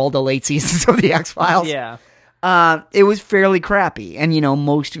in all the late seasons of the X-Files. Yeah. It was fairly crappy. And,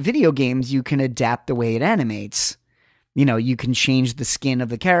 most video games, you can adapt the way it animates. You can change the skin of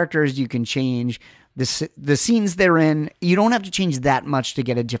the characters. You can change the scenes they're in. You don't have to change that much to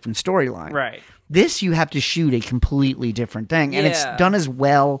get a different storyline. Right. This, you have to shoot a completely different thing. And it's done as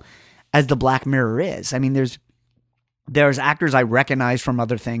well as the Black Mirror is. I mean, there's actors I recognize from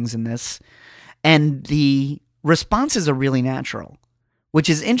other things in this. And the responses are really natural, which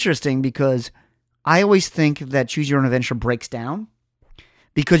is interesting because I always think that Choose Your Own Adventure breaks down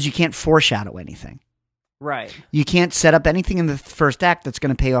because you can't foreshadow anything. Right. You can't set up anything in the first act that's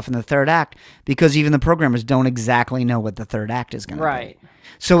going to pay off in the third act because even the programmers don't exactly know what the third act is going to be. Right.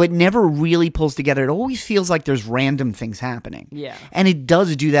 So it never really pulls together. It always feels like there's random things happening. Yeah. And it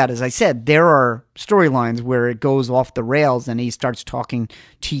does do that. As I said, there are storylines where it goes off the rails and he starts talking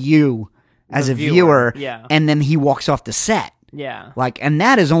to you as a viewer. Yeah. And then he walks off the set. Yeah. And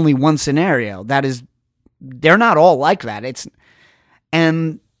that is only one scenario. They're not all like that.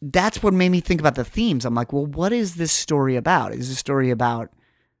 And that's what made me think about the themes. I'm like, well, what is this story about? Is this story about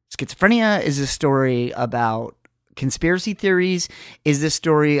schizophrenia? Is this story about conspiracy theories? Is this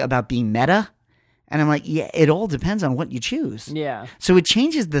story about being meta? And I'm like, yeah, it all depends on what you choose. Yeah. So it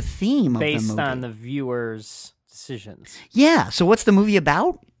changes the theme of the movie. Based on the viewer's decisions. Yeah. So what's the movie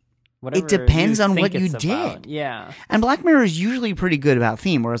about? Whatever it depends on what you about. did. Yeah. And Black Mirror is usually pretty good about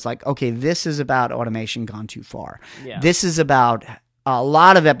theme, where it's like, okay, this is about automation gone too far. Yeah. This is about, a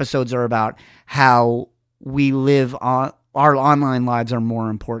lot of episodes are about how we live on, our online lives are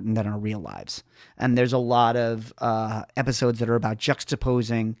more important than our real lives. And there's a lot of episodes that are about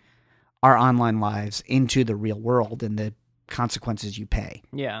juxtaposing our online lives into the real world and the consequences you pay.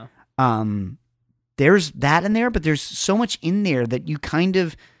 Yeah. There's that in there, but there's so much in there that you kind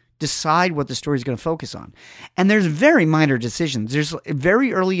of decide what the story is going to focus on. And there's very minor decisions. There's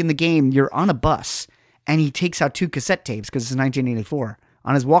very early in the game, you're on a bus and he takes out 2 cassette tapes because it's 1984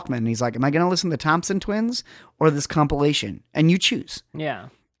 on his Walkman. And he's like, am I going to listen to the Thompson Twins or this compilation? And you choose. Yeah.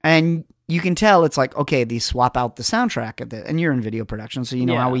 And you can tell it's like, okay, they swap out the soundtrack of it. And you're in video production, so you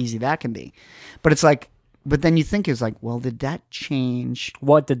know how easy that can be. But it's like, but then you think it's like, well, did that change?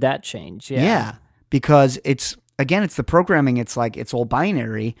 What did that change? Yeah. Because it's the programming. It's like, it's all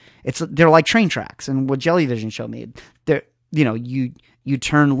binary. They're like train tracks. And what Jellyvision showed me, you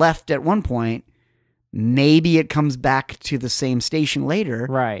turn left at one point, maybe it comes back to the same station later.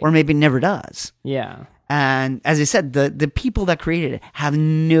 Right. Or maybe it never does. Yeah. And as I said, the people that created it have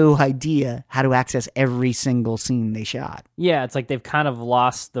no idea how to access every single scene they shot. Yeah, it's like they've kind of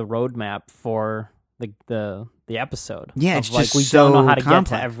lost the roadmap for the episode. Yeah, it's like just we so don't know how to complex.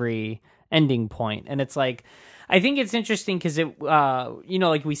 get to every ending point, and it's like I think it's interesting because it,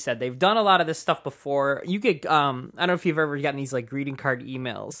 like we said, they've done a lot of this stuff before. You get, I don't know if you've ever gotten these like greeting card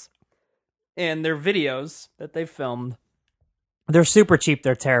emails, and they're videos that they filmed. They're super cheap.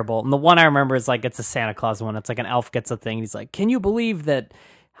 They're terrible. And the one I remember is like, it's a Santa Claus one. It's like an elf gets a thing. He's like, can you believe that?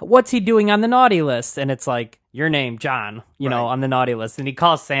 What's he doing on the naughty list? And it's like, your name, John, on the naughty list. And he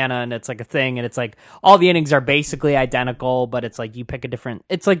calls Santa and it's like a thing. And it's like, all the endings are basically identical, but it's like, you pick a different,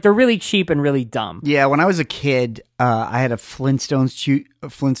 it's like, they're really cheap and really dumb. Yeah. When I was a kid, I had a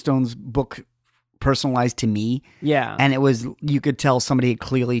Flintstones book personalized to me. Yeah. And it was, you could tell somebody had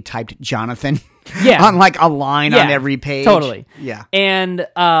clearly typed Jonathan. Yeah. On like a line on every page. Totally. Yeah. And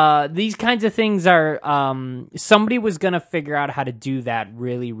these kinds of things are somebody was going to figure out how to do that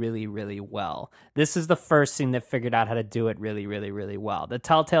really, really, really well. This is the first thing that figured out how to do it really, really, really well. The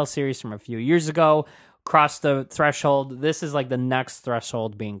Telltale series from a few years ago crossed the threshold. This is like the next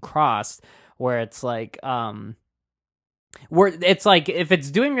threshold being crossed, where it's like It's like if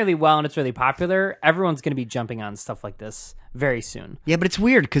it's doing really well and it's really popular, everyone's going to be jumping on stuff like this very soon. Yeah, but it's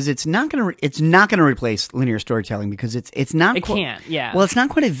weird because it's not gonna replace linear storytelling because it's not. It can't. Yeah. Well, it's not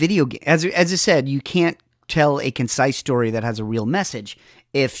quite a video game. As I said, you can't tell a concise story that has a real message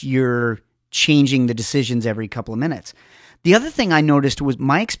if you're changing the decisions every couple of minutes. The other thing I noticed was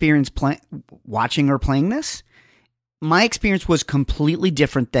my experience watching or playing this. My experience was completely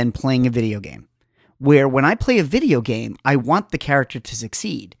different than playing a video game. Where when I play a video game, I want the character to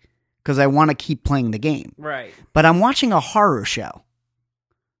succeed because I want to keep playing the game. Right. But I'm watching a horror show.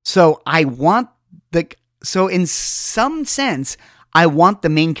 So so in some sense, I want the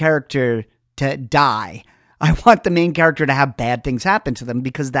main character to die. I want the main character to have bad things happen to them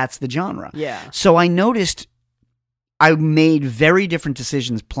because that's the genre. Yeah. So I noticed I made very different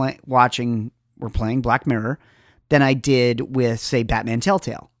decisions playing Black Mirror than I did with, say, Batman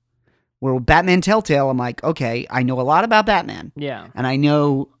Telltale. Where Batman Telltale, I'm like, okay, I know a lot about Batman. Yeah. And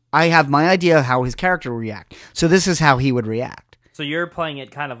I have my idea of how his character will react. So this is how he would react. So you're playing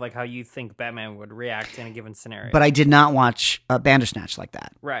it kind of like how you think Batman would react in a given scenario. But I did not watch Bandersnatch like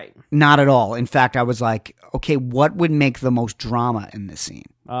that. Right. Not at all. In fact, I was like, okay, what would make the most drama in this scene?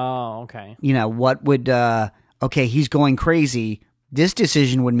 Oh, okay. What would, okay, he's going crazy. This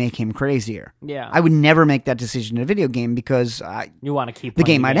decision would make him crazier. Yeah. I would never make that decision in a video game because you want to keep the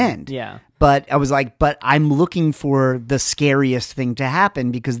game might end. Yeah. But I was like, but I'm looking for the scariest thing to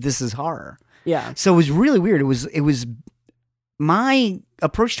happen because this is horror. Yeah. So it was really weird. It was my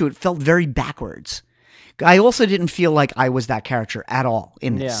approach to it felt very backwards. I also didn't feel like I was that character at all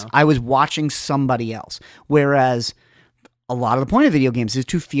in this. Yeah. I was watching somebody else. Whereas a lot of the point of video games is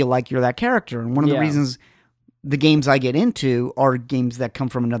to feel like you're that character. And one of the reasons the games I get into are games that come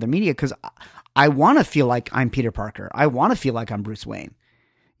from another media because I want to feel like I'm Peter Parker. I want to feel like I'm Bruce Wayne,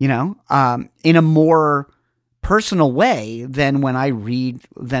 in a more personal way than when I read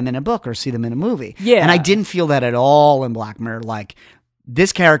them in a book or see them in a movie. Yeah. And I didn't feel that at all in Black Mirror. Like,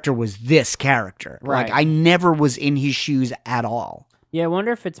 this character was this character. Right. Like, I never was in his shoes at all. Yeah, I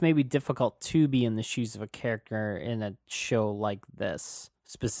wonder if it's maybe difficult to be in the shoes of a character in a show like this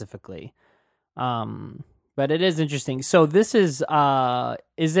specifically. But it is interesting. So this is it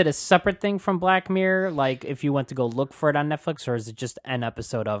a separate thing from Black Mirror? Like if you went to go look for it on Netflix, or is it just an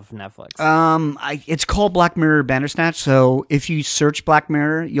episode of Netflix? It's called Black Mirror Bandersnatch. So if you search Black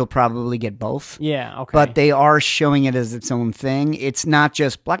Mirror, you'll probably get both. Yeah, okay. But they are showing it as its own thing. It's not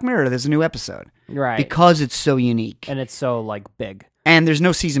just Black Mirror. There's a new episode. Right. Because it's so unique. And it's so like big. And there's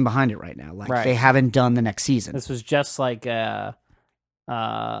no season behind it right now. Like they haven't done the next season. This was just like a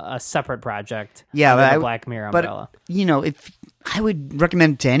separate project. Yeah, under the Black Mirror umbrella. But if I would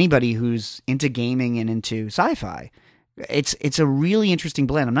recommend it to anybody who's into gaming and into sci-fi, it's a really interesting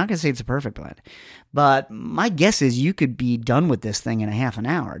blend. I'm not going to say it's a perfect blend, but my guess is you could be done with this thing in a half an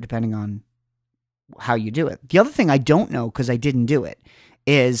hour, depending on how you do it. The other thing I don't know because I didn't do it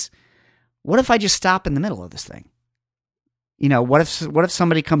is, what if I just stop in the middle of this thing? What if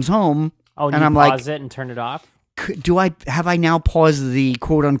somebody comes home and I'm pause it and turn it off? Have I now paused the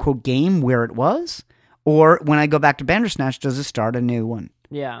quote unquote game where it was? Or when I go back to Bandersnatch, does it start a new one?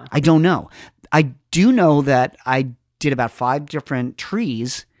 Yeah. I don't know. I do know that I did about 5 different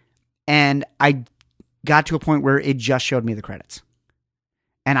trees and I got to a point where it just showed me the credits.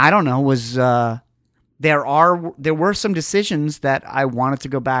 And I don't know, there were some decisions that I wanted to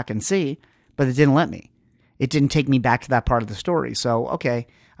go back and see, but it didn't let me. It didn't take me back to that part of the story. So, okay,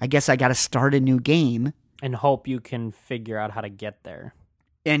 I guess I got to start a new game. And hope you can figure out how to get there.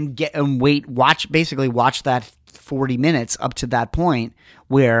 Watch that 40 minutes up to that point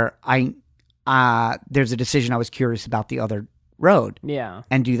where there's a decision I was curious about the other road. Yeah.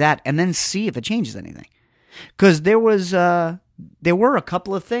 And do that and then see if it changes anything. Because there were a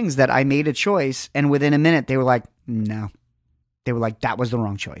couple of things that I made a choice and within a minute they were like, no. They were like, that was the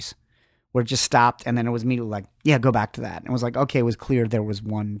wrong choice. Where it just stopped, and then it was immediately like, yeah, go back to that. And it was like, okay, it was clear there was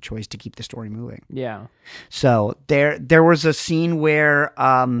one choice to keep the story moving. Yeah. So there was a scene where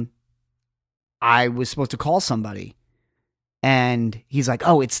I was supposed to call somebody, and he's like,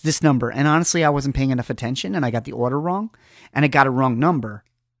 oh, it's this number. And honestly, I wasn't paying enough attention, and I got the order wrong, and it got a wrong number.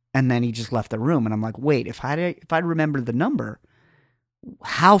 And then he just left the room, and I'm like, wait, if I'd remembered the number,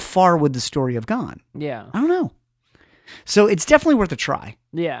 how far would the story have gone? Yeah. I don't know. So it's definitely worth a try.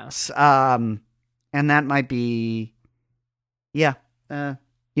 Yeah. And that might be, yeah.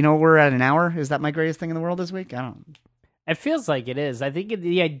 We're at an hour. Is that my greatest thing in the world this week? I don't. It feels like it is. I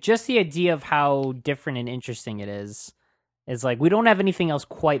think just the idea of how different and interesting it is like we don't have anything else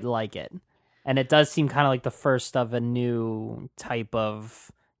quite like it, and it does seem kind of like the first of a new type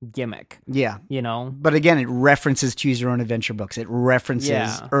of gimmick. Yeah. You know? But again, it references Choose Your Own Adventure books. It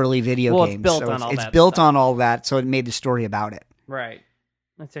references early video games. It's built so on all it's that built stuff. on all that, so it made the story about it. Right.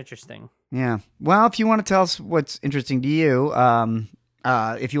 That's interesting. Yeah. Well, if you want to tell us what's interesting to you,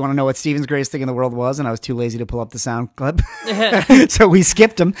 if you want to know what Steven's greatest thing in the world was, and I was too lazy to pull up the sound clip, so we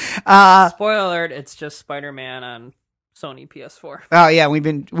skipped him. Spoiler alert, it's just Spider-Man on Sony PS4. Oh yeah,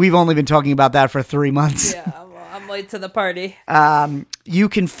 we've only been talking about that for 3 months. Yeah, I'm late to the party. You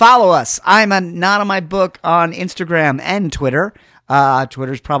can follow us. I'm Not On My Book on Instagram and Twitter.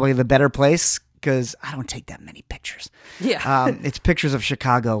 Twitter's probably the better place because I don't take that many pictures. Yeah. It's pictures of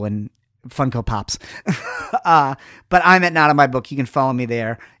Chicago and Funko Pops. But I'm Not On My Book. You can follow me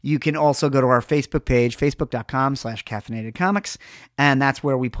there. You can also go to our Facebook page, facebook.com/caffeinatedcomics, and that's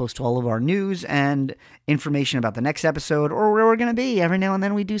where we post all of our news and information about the next episode or where we're going to be. Every now and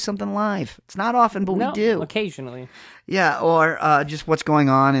then we do something live. It's not often, but we do. Occasionally. Yeah, or just what's going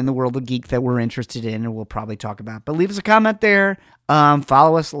on in the world of geek that we're interested in and we'll probably talk about. But leave us a comment there.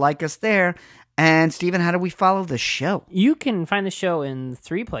 Follow us, like us there. And Steven, how do we follow the show? You can find the show in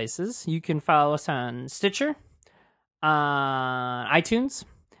 3 places. You can follow us on Stitcher, on iTunes,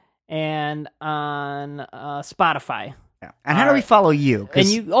 and on Spotify. Yeah. And how do we follow you? And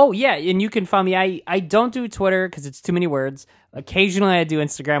you can follow me. I don't do Twitter because it's too many words. Occasionally I do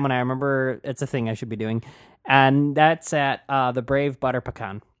Instagram when I remember it's a thing I should be doing. And that's at The Brave Butter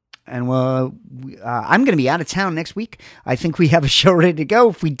Pecan. And I'm going to be out of town next week. I think we have a show ready to go.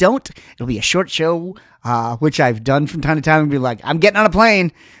 If we don't, it'll be a short show, which I've done from time to time and be like, I'm getting on a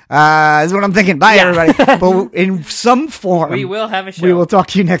plane. Is what I'm thinking. Bye, everybody. But in some form, we will have a show. We will talk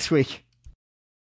to you next week.